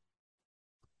sin.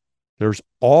 There's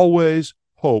always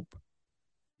hope,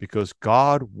 because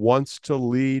God wants to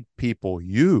lead people,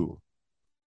 you,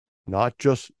 not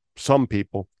just some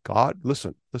people. God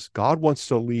wants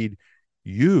to lead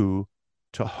you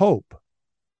to hope.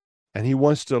 And he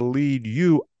wants to lead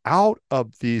you out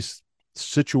of these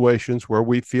situations where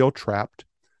we feel trapped,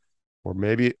 or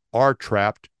maybe are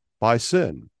trapped by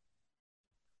sin.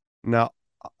 Now,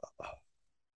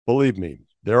 believe me,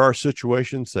 there are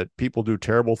situations that people do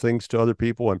terrible things to other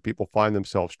people and people find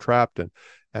themselves trapped, and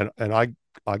I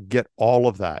get all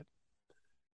of that.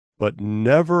 But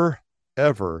never,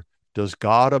 ever does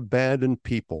God abandon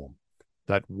people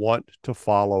that want to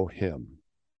follow him.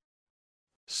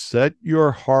 Set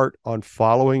your heart on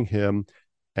following him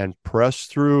and press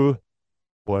through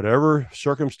whatever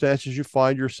circumstances you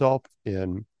find yourself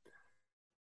in.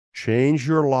 Change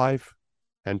your life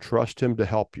and trust him to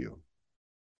help you.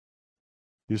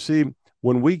 You see,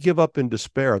 when we give up in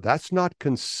despair, that's not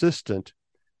consistent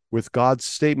with God's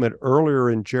statement earlier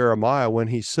in Jeremiah when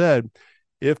he said,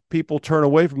 if people turn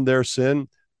away from their sin,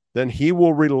 then he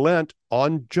will relent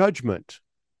on judgment.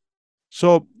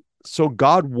 So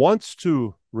God wants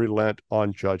to relent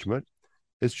on judgment.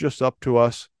 It's just up to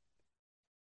us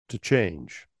to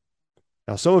change.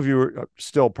 Now, some of you are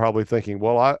still probably thinking,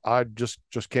 well, I just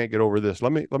can't get over this.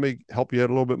 Let me help you out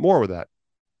a little bit more with that.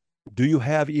 Do you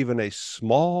have even a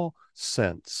small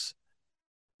sense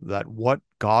that what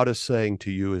God is saying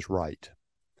to you is right?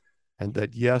 And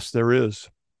that, yes, there is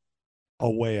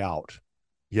a way out.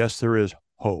 Yes, there is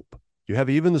hope. You have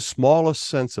even the smallest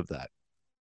sense of that.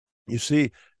 You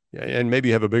see, and maybe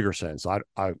you have a bigger sense.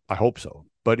 I hope so.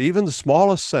 But even the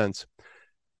smallest sense,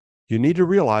 you need to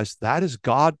realize that is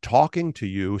God talking to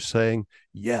you, saying,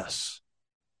 yes,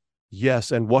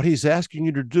 yes. And what he's asking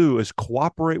you to do is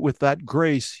cooperate with that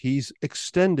grace he's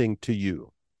extending to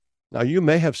you. Now, you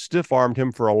may have stiff-armed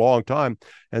him for a long time,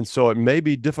 and so it may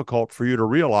be difficult for you to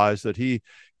realize that he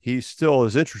still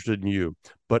is interested in you.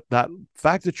 But that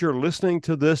fact that you're listening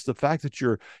to this, the fact that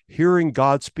you're hearing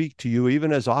God speak to you,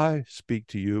 even as I speak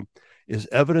to you, is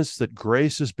evidence that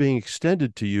grace is being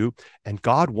extended to you, and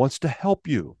God wants to help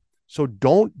you. So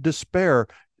don't despair.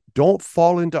 Don't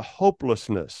fall into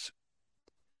hopelessness.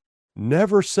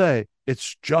 Never say,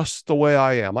 it's just the way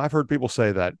I am. I've heard people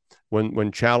say that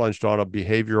when challenged on a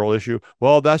behavioral issue.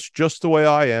 Well, that's just the way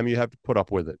I am. You have to put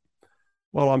up with it.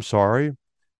 Well, I'm sorry.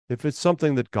 If it's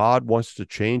something that God wants to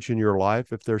change in your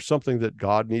life, if there's something that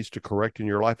God needs to correct in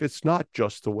your life, it's not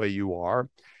just the way you are.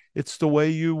 It's the way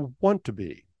you want to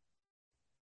be.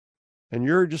 And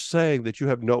you're just saying that you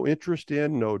have no interest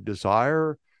in, no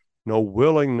desire, no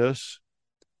willingness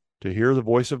to hear the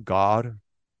voice of God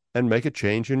and make a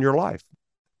change in your life,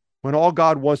 when all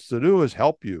God wants to do is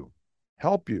help you.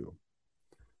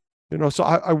 So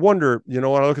I wonder, when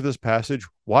I look at this passage,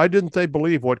 why didn't they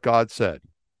believe what God said?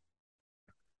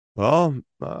 Well,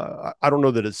 I don't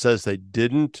know that it says they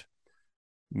didn't.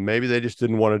 Maybe they just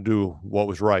didn't want to do what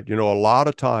was right. A lot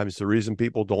of times the reason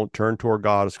people don't turn toward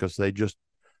God is because they just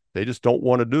don't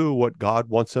want to do what God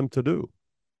wants them to do.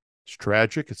 It's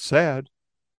tragic. It's sad.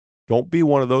 Don't be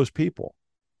one of those people.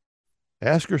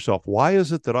 Ask yourself, why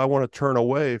is it that I want to turn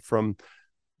away from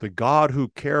the God who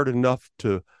cared enough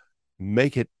to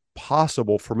make it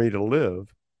possible for me to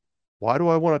live? Why do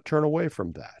I want to turn away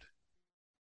from that?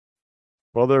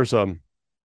 Well, there's a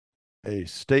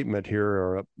statement here,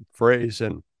 or a phrase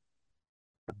in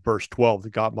verse 12 that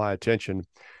got my attention.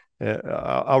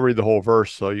 I'll read the whole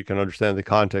verse so you can understand the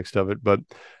context of it. But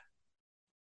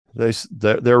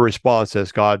their response,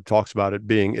 as God talks about it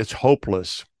being, it's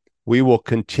hopeless. We will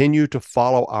continue to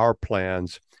follow our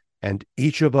plans, and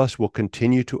each of us will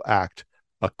continue to act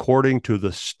according to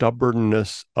the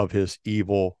stubbornness of his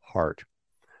evil heart.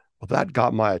 Well, that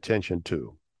got my attention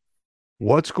too.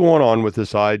 What's going on with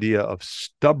this idea of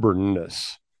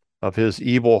stubbornness of his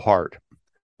evil heart?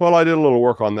 Well, I did a little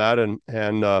work on that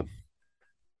and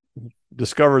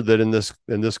discovered that in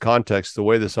this context, the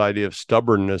way this idea of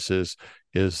stubbornness is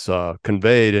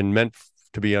conveyed and meant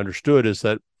to be understood is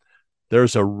that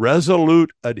there's a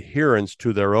resolute adherence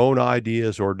to their own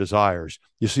ideas or desires.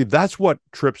 You see, that's what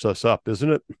trips us up, isn't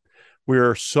it? We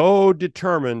are so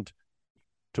determined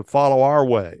to follow our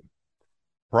way.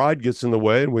 Pride gets in the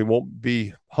way, and we won't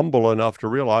be humble enough to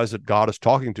realize that God is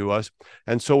talking to us.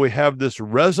 And so we have this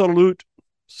resolute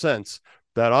sense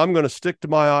that I'm going to stick to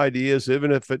my ideas,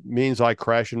 even if it means I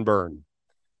crash and burn.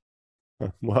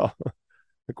 Well,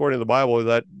 according to the Bible,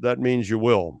 that means you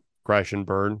will crash and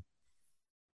burn.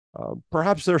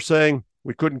 Perhaps they're saying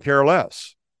we couldn't care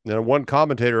less. One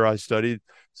commentator I studied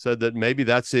said that maybe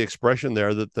that's the expression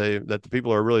there, that the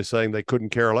people are really saying they couldn't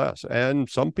care less. And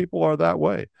some people are that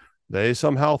way. They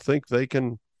somehow think they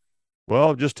can,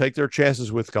 just take their chances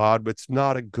with God, but it's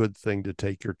not a good thing to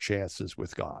take your chances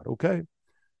with God. Okay.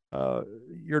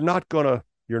 You're not going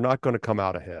to come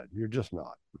out ahead. You're just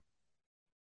not.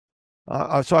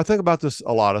 So I think about this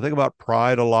a lot. I think about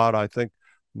pride a lot. I think,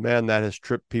 man, that has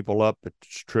tripped people up.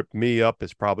 It's tripped me up.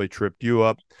 It's probably tripped you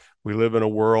up. We live in a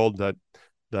world that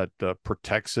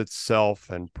protects itself,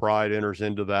 and pride enters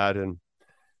into that.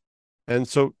 And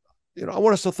so, I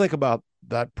want us to think about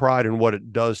that pride and what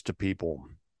it does to people.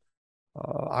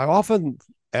 I often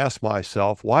ask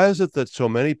myself, why is it that so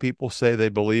many people say they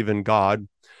believe in God,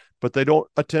 but they don't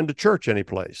attend a church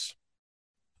anyplace?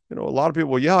 A lot of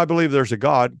people, I believe there's a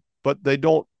God, but they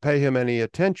don't pay him any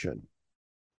attention.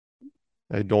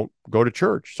 They don't go to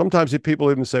church. Sometimes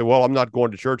people even say, well, I'm not going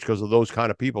to church because of those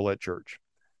kind of people at church.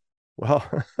 Well,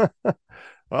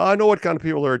 I know what kind of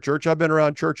people are at church. I've been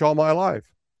around church all my life.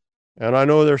 And I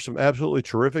know there's some absolutely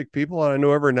terrific people. And I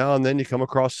know every now and then you come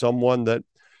across someone that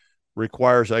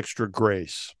requires extra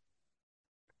grace.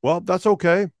 Well, that's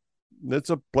okay. It's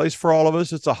a place for all of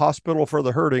us. It's a hospital for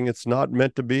the hurting. It's not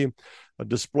meant to be a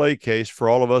display case for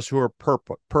all of us who are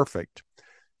perfect.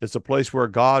 It's a place where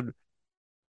God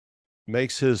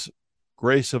makes his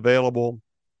grace available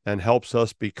and helps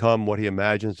us become what he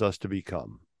imagines us to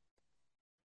become.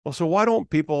 Well, so why don't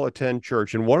people attend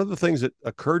church? And one of the things that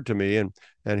occurred to me, and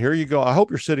here you go. I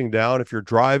hope you're sitting down. If you're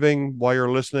driving while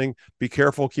you're listening, be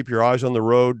careful. Keep your eyes on the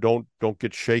road. Don't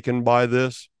get shaken by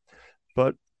this.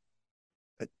 But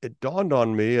it dawned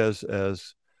on me as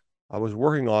I was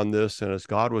working on this, and as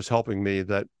God was helping me,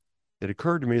 that it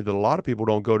occurred to me that a lot of people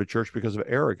don't go to church because of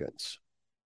arrogance.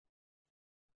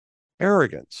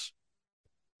 Arrogance.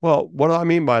 Well, what do I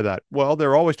mean by that? Well,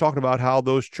 they're always talking about how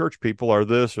those church people are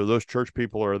this or those church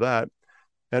people are that.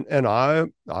 And I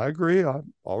agree. I've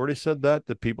already said that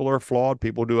people are flawed.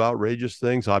 People do outrageous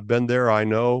things. I've been there. I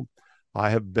know. I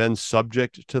have been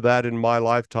subject to that in my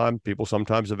lifetime. People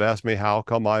sometimes have asked me, how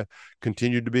come I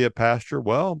continued to be a pastor?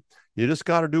 Well, you just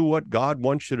got to do what God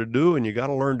wants you to do, and you got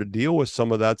to learn to deal with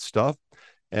some of that stuff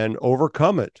and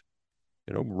overcome it,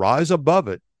 rise above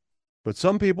it. But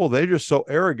some people, they're just so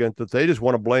arrogant that they just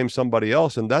want to blame somebody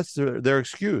else, and that's their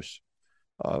excuse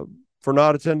for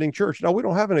not attending church. Now, we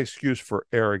don't have an excuse for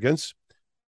arrogance.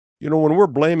 When we're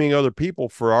blaming other people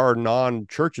for our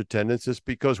non-church attendance, it's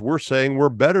because we're saying we're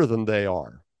better than they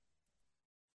are.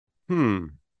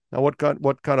 Now, what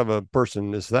kind of a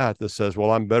person is that says,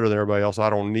 well, I'm better than everybody else, I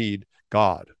don't need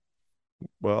God?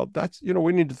 Well, that's,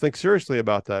 we need to think seriously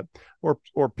about that.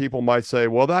 Or people might say,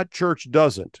 well, that church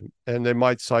doesn't, and they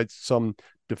might cite some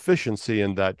deficiency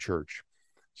in that church,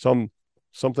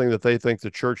 something that they think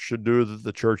the church should do that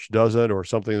the church doesn't, or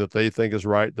something that they think is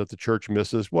right that the church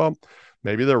misses. Well,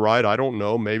 maybe they're right. I don't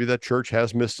know. Maybe that church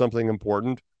has missed something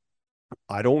important.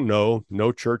 I don't know.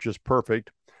 No church is perfect.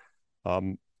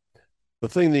 The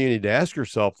thing that you need to ask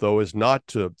yourself, though, is not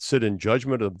to sit in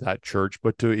judgment of that church,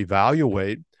 but to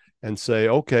evaluate and say,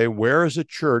 okay, where is a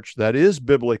church that is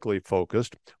biblically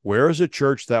focused? Where is a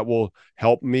church that will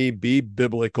help me be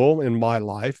biblical in my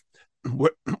life?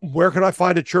 Where can I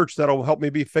find a church that will help me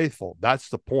be faithful? That's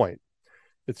the point.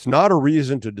 It's not a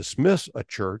reason to dismiss a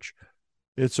church.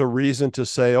 It's a reason to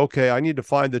say, okay, I need to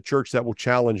find the church that will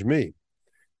challenge me.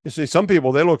 You see, some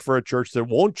people, they look for a church that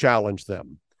won't challenge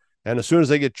them. And as soon as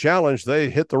they get challenged, they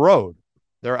hit the road.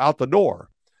 They're out the door.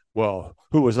 Well,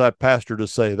 who was that pastor to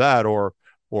say that? Or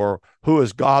who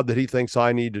is God that he thinks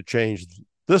I need to change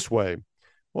this way?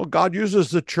 Well, God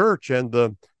uses the church and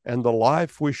the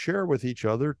life we share with each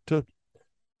other to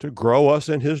grow us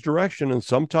in his direction. And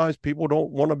sometimes people don't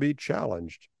want to be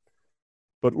challenged.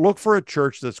 But look for a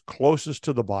church that's closest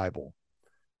to the Bible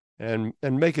and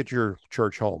make it your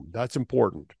church home. That's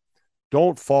important.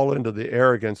 Don't fall into the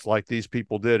arrogance like these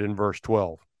people did in verse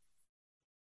 12,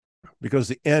 because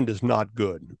the end is not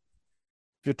good.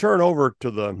 If you turn over to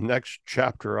the next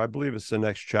chapter, I believe it's the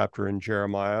next chapter in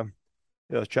Jeremiah,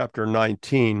 chapter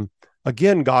 19,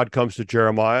 again, God comes to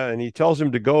Jeremiah and he tells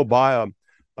him to go buy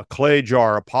a clay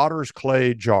jar, a potter's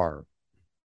clay jar.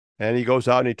 And he goes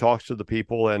out and he talks to the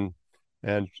people and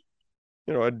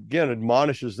again,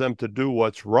 admonishes them to do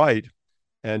what's right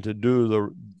and to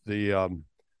do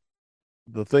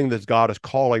the thing that God is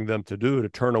calling them to do, to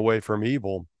turn away from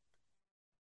evil.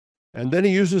 And then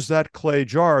he uses that clay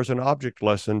jar as an object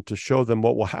lesson to show them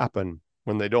what will happen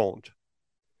when they don't.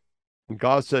 And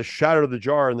God says, shatter the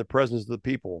jar in the presence of the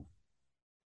people.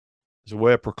 It's a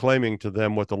way of proclaiming to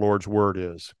them what the Lord's word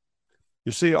is.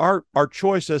 You see, our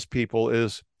choice as people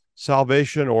is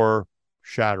salvation or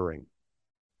shattering.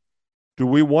 Do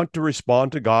we want to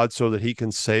respond to God so that he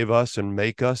can save us and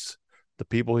make us the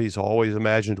people he's always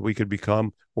imagined we could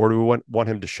become, or do we want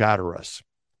him to shatter us?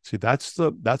 See, that's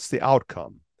the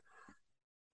outcome.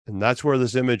 And that's where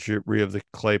this imagery of the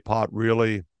clay pot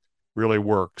really, really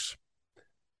works.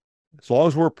 As long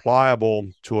as we're pliable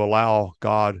to allow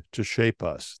God to shape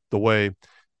us the way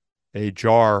a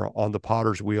jar on the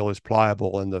potter's wheel is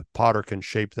pliable and the potter can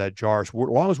shape that jar. So as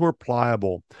long as we're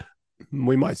pliable,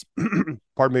 we might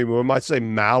say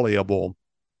malleable,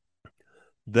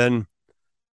 then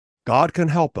God can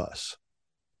help us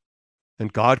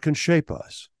and God can shape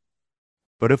us.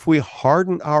 But if we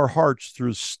harden our hearts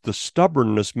through the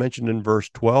stubbornness mentioned in verse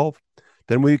 12,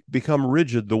 then we become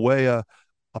rigid the way a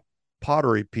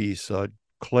pottery piece, a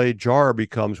clay jar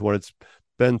becomes when it's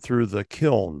been through the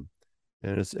kiln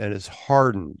and it's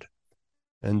hardened.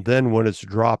 And then when it's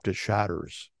dropped, it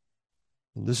shatters.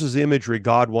 And this is the imagery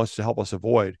God wants to help us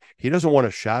avoid. He doesn't want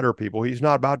to shatter people. He's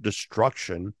not about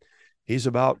destruction. He's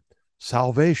about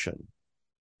salvation.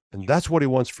 And that's what he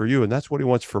wants for you. And that's what he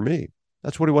wants for me.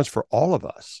 That's what he wants for all of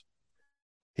us.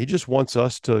 He just wants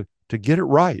us to get it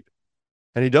right.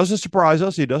 And he doesn't surprise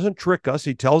us. He doesn't trick us.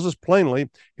 He tells us plainly,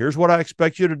 here's what I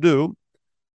expect you to do.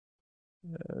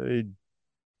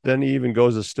 Then he even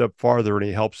goes a step farther and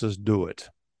he helps us do it.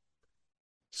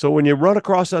 So when you run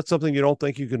across that something you don't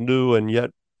think you can do, and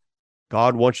yet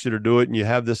God wants you to do it, and you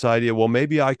have this idea, well,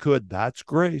 maybe I could, that's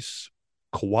grace.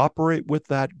 Cooperate with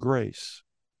that grace.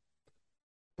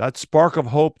 That spark of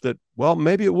hope that, well,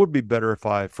 maybe it would be better if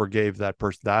I forgave that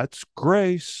person. That's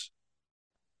grace.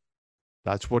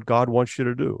 That's what God wants you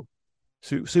to do.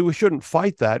 See, we shouldn't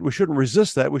fight that. We shouldn't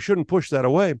resist that. We shouldn't push that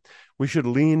away. We should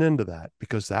lean into that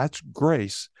because that's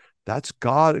grace. That's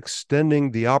God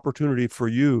extending the opportunity for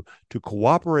you to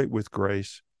cooperate with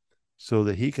grace so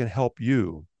that he can help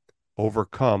you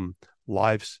overcome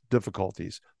life's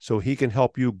difficulties, so he can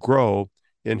help you grow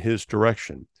in his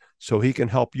direction, so he can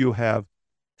help you have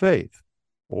faith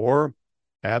or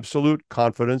absolute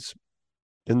confidence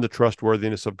in the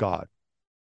trustworthiness of God.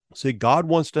 See, God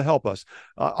wants to help us.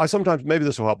 I sometimes, maybe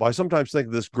this will help. I sometimes think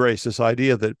of this grace, this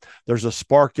idea that there's a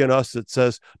spark in us that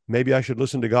says, maybe I should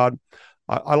listen to God.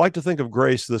 I like to think of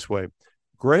grace this way.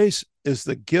 Grace is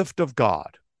the gift of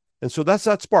God. And so that's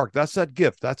that spark. That's that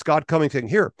gift. That's God coming saying,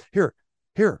 here,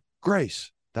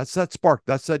 grace. That's that spark.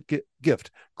 That's that gift.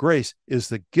 Grace is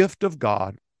the gift of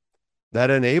God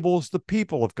that enables the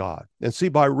people of God. And see,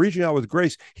 by reaching out with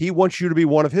grace, he wants you to be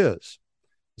one of his.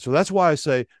 So that's why I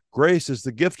say grace is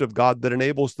the gift of God that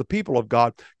enables the people of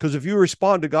God, because if you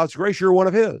respond to God's grace, you're one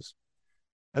of his.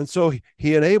 And so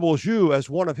he enables you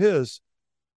as one of his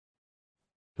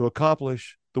to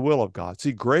accomplish the will of God.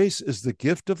 See, grace is the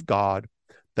gift of God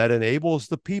that enables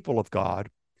the people of God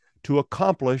to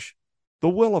accomplish the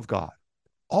will of God.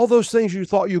 All those things you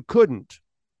thought you couldn't,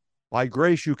 by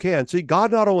grace you can. See,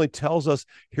 God not only tells us,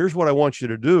 here's what I want you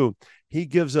to do, he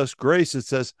gives us grace. It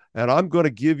says, and I'm going to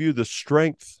give you the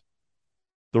strength,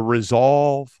 the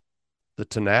resolve, the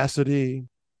tenacity,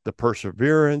 the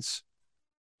perseverance.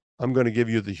 I'm going to give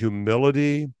you the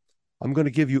humility. I'm going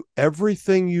to give you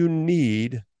everything you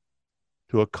need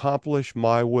to accomplish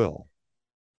my will.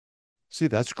 See,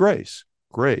 that's grace.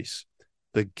 Grace,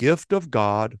 the gift of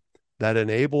God that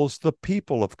enables the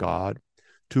people of God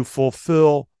to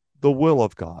fulfill the will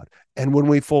of God. And when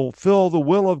we fulfill the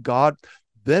will of God,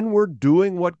 then we're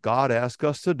doing what God asked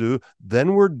us to do.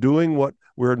 Then we're doing what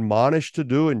we're admonished to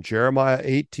do in Jeremiah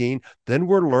 18. Then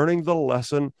we're learning the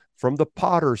lesson from the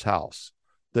potter's house,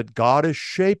 that God is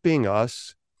shaping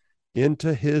us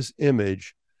into his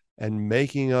image and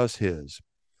making us his.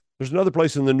 There's another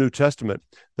place in the New Testament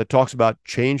that talks about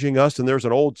changing us. And there's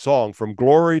an old song, from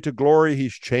glory to glory,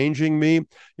 he's changing me.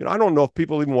 You know, I don't know if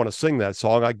people even want to sing that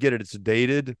song. I get it. It's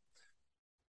dated.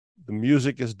 The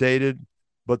music is dated,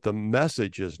 but the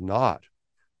message is not.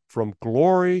 From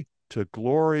glory to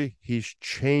glory, he's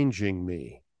changing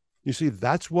me. You see,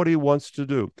 that's what he wants to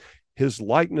do. His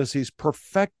likeness, he's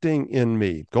perfecting in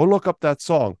me. Go look up that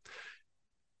song.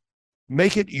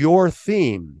 Make it your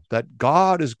theme, that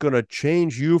God is going to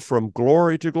change you from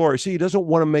glory to glory. See, he doesn't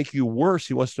want to make you worse.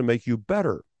 He wants to make you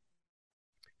better.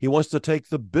 He wants to take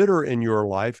the bitter in your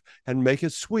life and make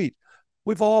it sweet.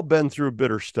 We've all been through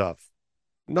bitter stuff.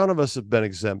 None of us have been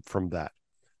exempt from that,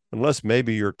 unless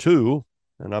maybe you're two,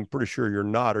 and I'm pretty sure you're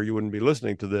not, or you wouldn't be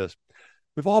listening to this.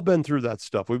 We've all been through that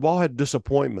stuff. We've all had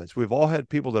disappointments. We've all had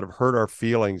people that have hurt our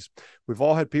feelings. We've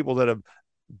all had people that have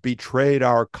betrayed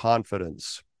our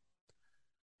confidence.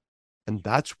 And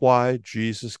that's why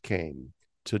Jesus came,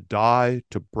 to die,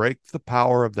 to break the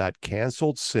power of that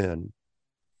canceled sin,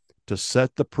 to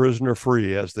set the prisoner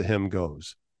free, as the hymn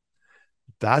goes.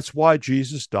 That's why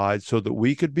Jesus died, so that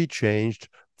we could be changed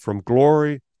from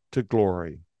glory to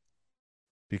glory,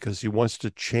 because he wants to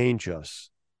change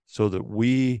us so that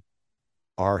we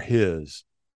are his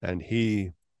and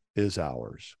he is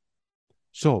ours.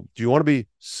 So, do you want to be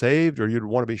saved, or you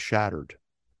want to be shattered?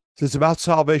 It's about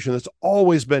salvation. That's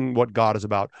always been what God is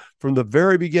about. From the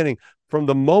very beginning, from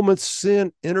the moment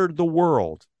sin entered the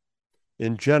world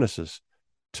in Genesis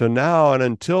to now and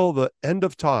until the end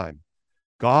of time,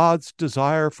 God's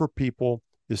desire for people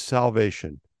is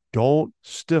salvation. Don't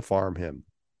stiff-arm him.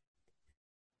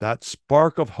 That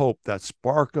spark of hope, that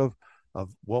spark of,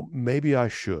 well, maybe I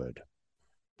should.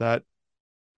 That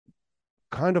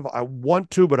kind of, I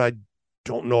want to, but I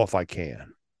don't know if I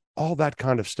can. All that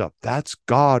kind of stuff. That's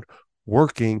God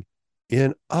working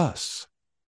in us.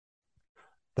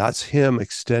 That's him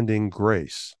extending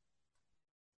grace.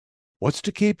 What's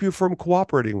to keep you from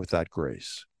cooperating with that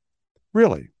grace?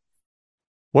 Really?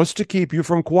 What's to keep you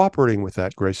from cooperating with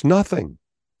that grace? Nothing,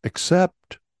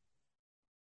 except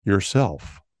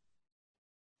yourself.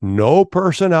 No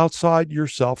person outside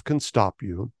yourself can stop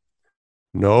you.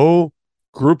 No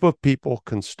group of people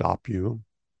can stop you.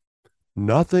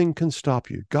 Nothing can stop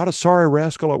you. Got a sorry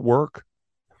rascal at work?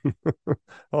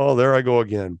 Oh, there I go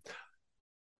again.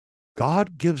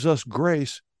 God gives us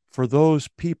grace for those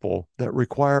people that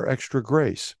require extra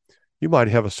grace. You might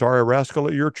have a sorry rascal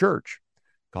at your church.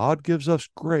 God gives us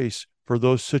grace for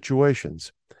those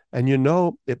situations. And you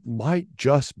know, it might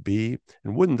just be,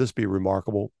 and wouldn't this be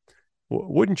remarkable?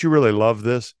 Wouldn't you really love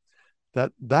this?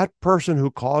 That person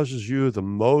who causes you the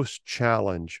most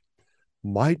challenge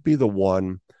might be the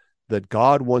one that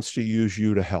God wants to use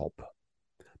you to help.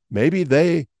 Maybe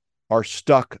they are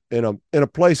stuck in a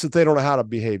place that they don't know how to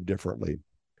behave differently.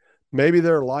 Maybe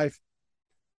their life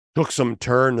took some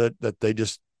turn that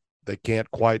they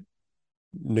can't quite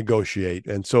negotiate.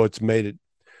 And so it's made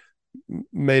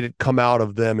it come out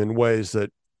of them in ways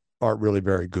that aren't really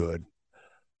very good.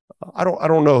 I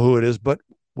don't know who it is, but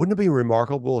wouldn't it be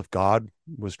remarkable if God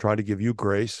was trying to give you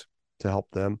grace to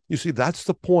help them? You see, that's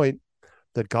the point,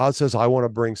 that God says, I want to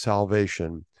bring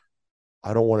salvation.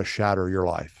 I don't want to shatter your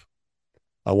life.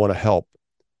 I want to help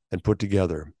and put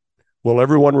together. Will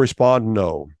everyone respond?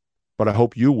 No, but I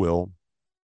hope you will,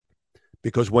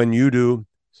 because when you do,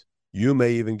 you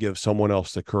may even give someone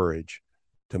else the courage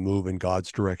to move in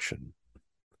God's direction.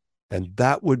 And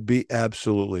that would be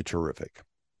absolutely terrific.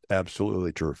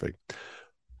 Absolutely terrific.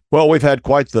 Well, we've had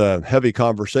quite the heavy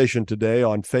conversation today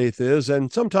on faith is,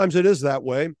 and sometimes it is that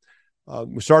way.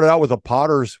 We started out with a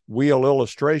potter's wheel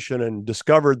illustration and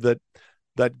discovered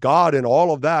that God, in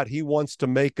all of that, he wants to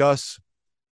make us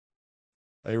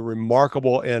a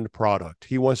remarkable end product.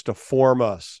 He wants to form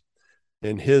us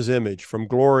in his image from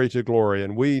glory to glory,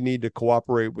 and we need to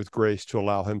cooperate with grace to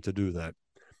allow him to do that.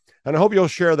 And I hope you'll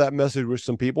share that message with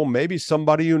some people. Maybe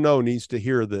somebody you know needs to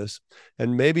hear this,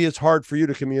 and maybe it's hard for you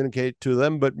to communicate to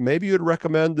them, but maybe you'd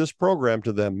recommend this program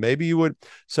to them. Maybe you would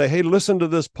say, hey, listen to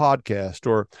this podcast,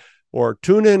 or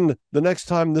tune in the next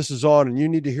time this is on, and you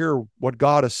need to hear what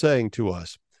God is saying to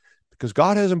us, because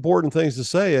God has important things to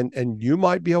say, and you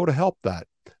might be able to help that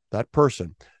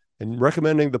person. And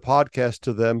recommending the podcast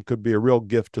to them could be a real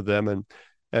gift to them.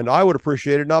 And I would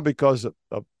appreciate it, not because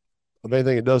of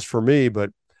anything it does for me,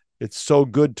 but it's so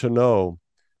good to know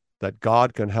that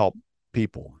God can help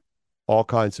people, all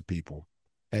kinds of people.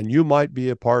 And you might be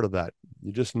a part of that.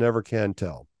 You just never can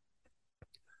tell.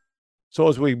 So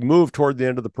as we move toward the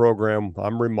end of the program,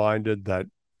 I'm reminded that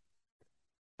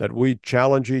we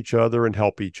challenge each other and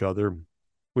help each other.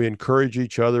 We encourage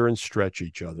each other and stretch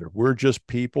each other. We're just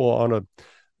people on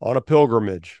a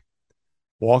pilgrimage,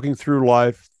 walking through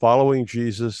life, following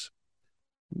Jesus,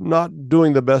 not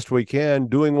doing the best we can,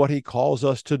 doing what he calls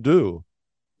us to do,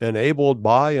 enabled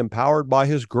by, empowered by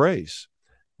his grace.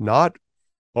 Not,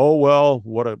 oh, well,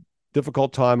 what a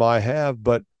difficult time I have,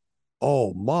 but,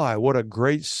 oh my, what a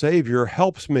great Savior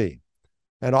helps me.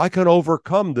 And I can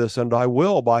overcome this, and I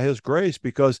will by his grace,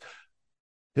 because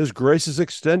his grace is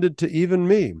extended to even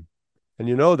me. And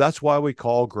you know, that's why we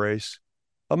call grace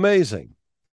amazing,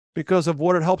 because of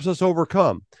what it helps us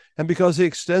overcome, and because he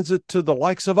extends it to the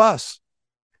likes of us.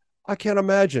 I can't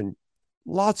imagine.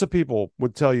 Lots of people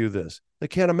would tell you this. They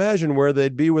can't imagine where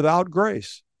they'd be without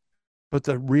grace. But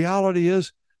the reality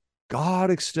is, God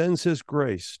extends his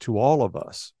grace to all of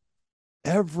us,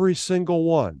 every single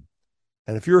one.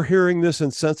 And if you're hearing this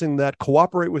and sensing that,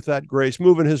 cooperate with that grace,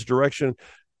 move in his direction,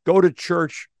 go to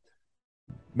church,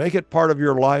 make it part of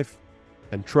your life,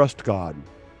 and trust God,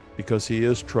 because he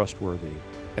is trustworthy,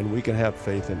 and we can have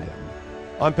faith in him.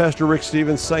 I'm Pastor Rick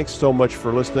Stevens. Thanks so much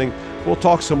for listening. We'll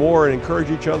talk some more and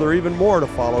encourage each other even more to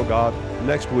follow God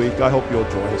next week. I hope you'll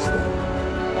join us then.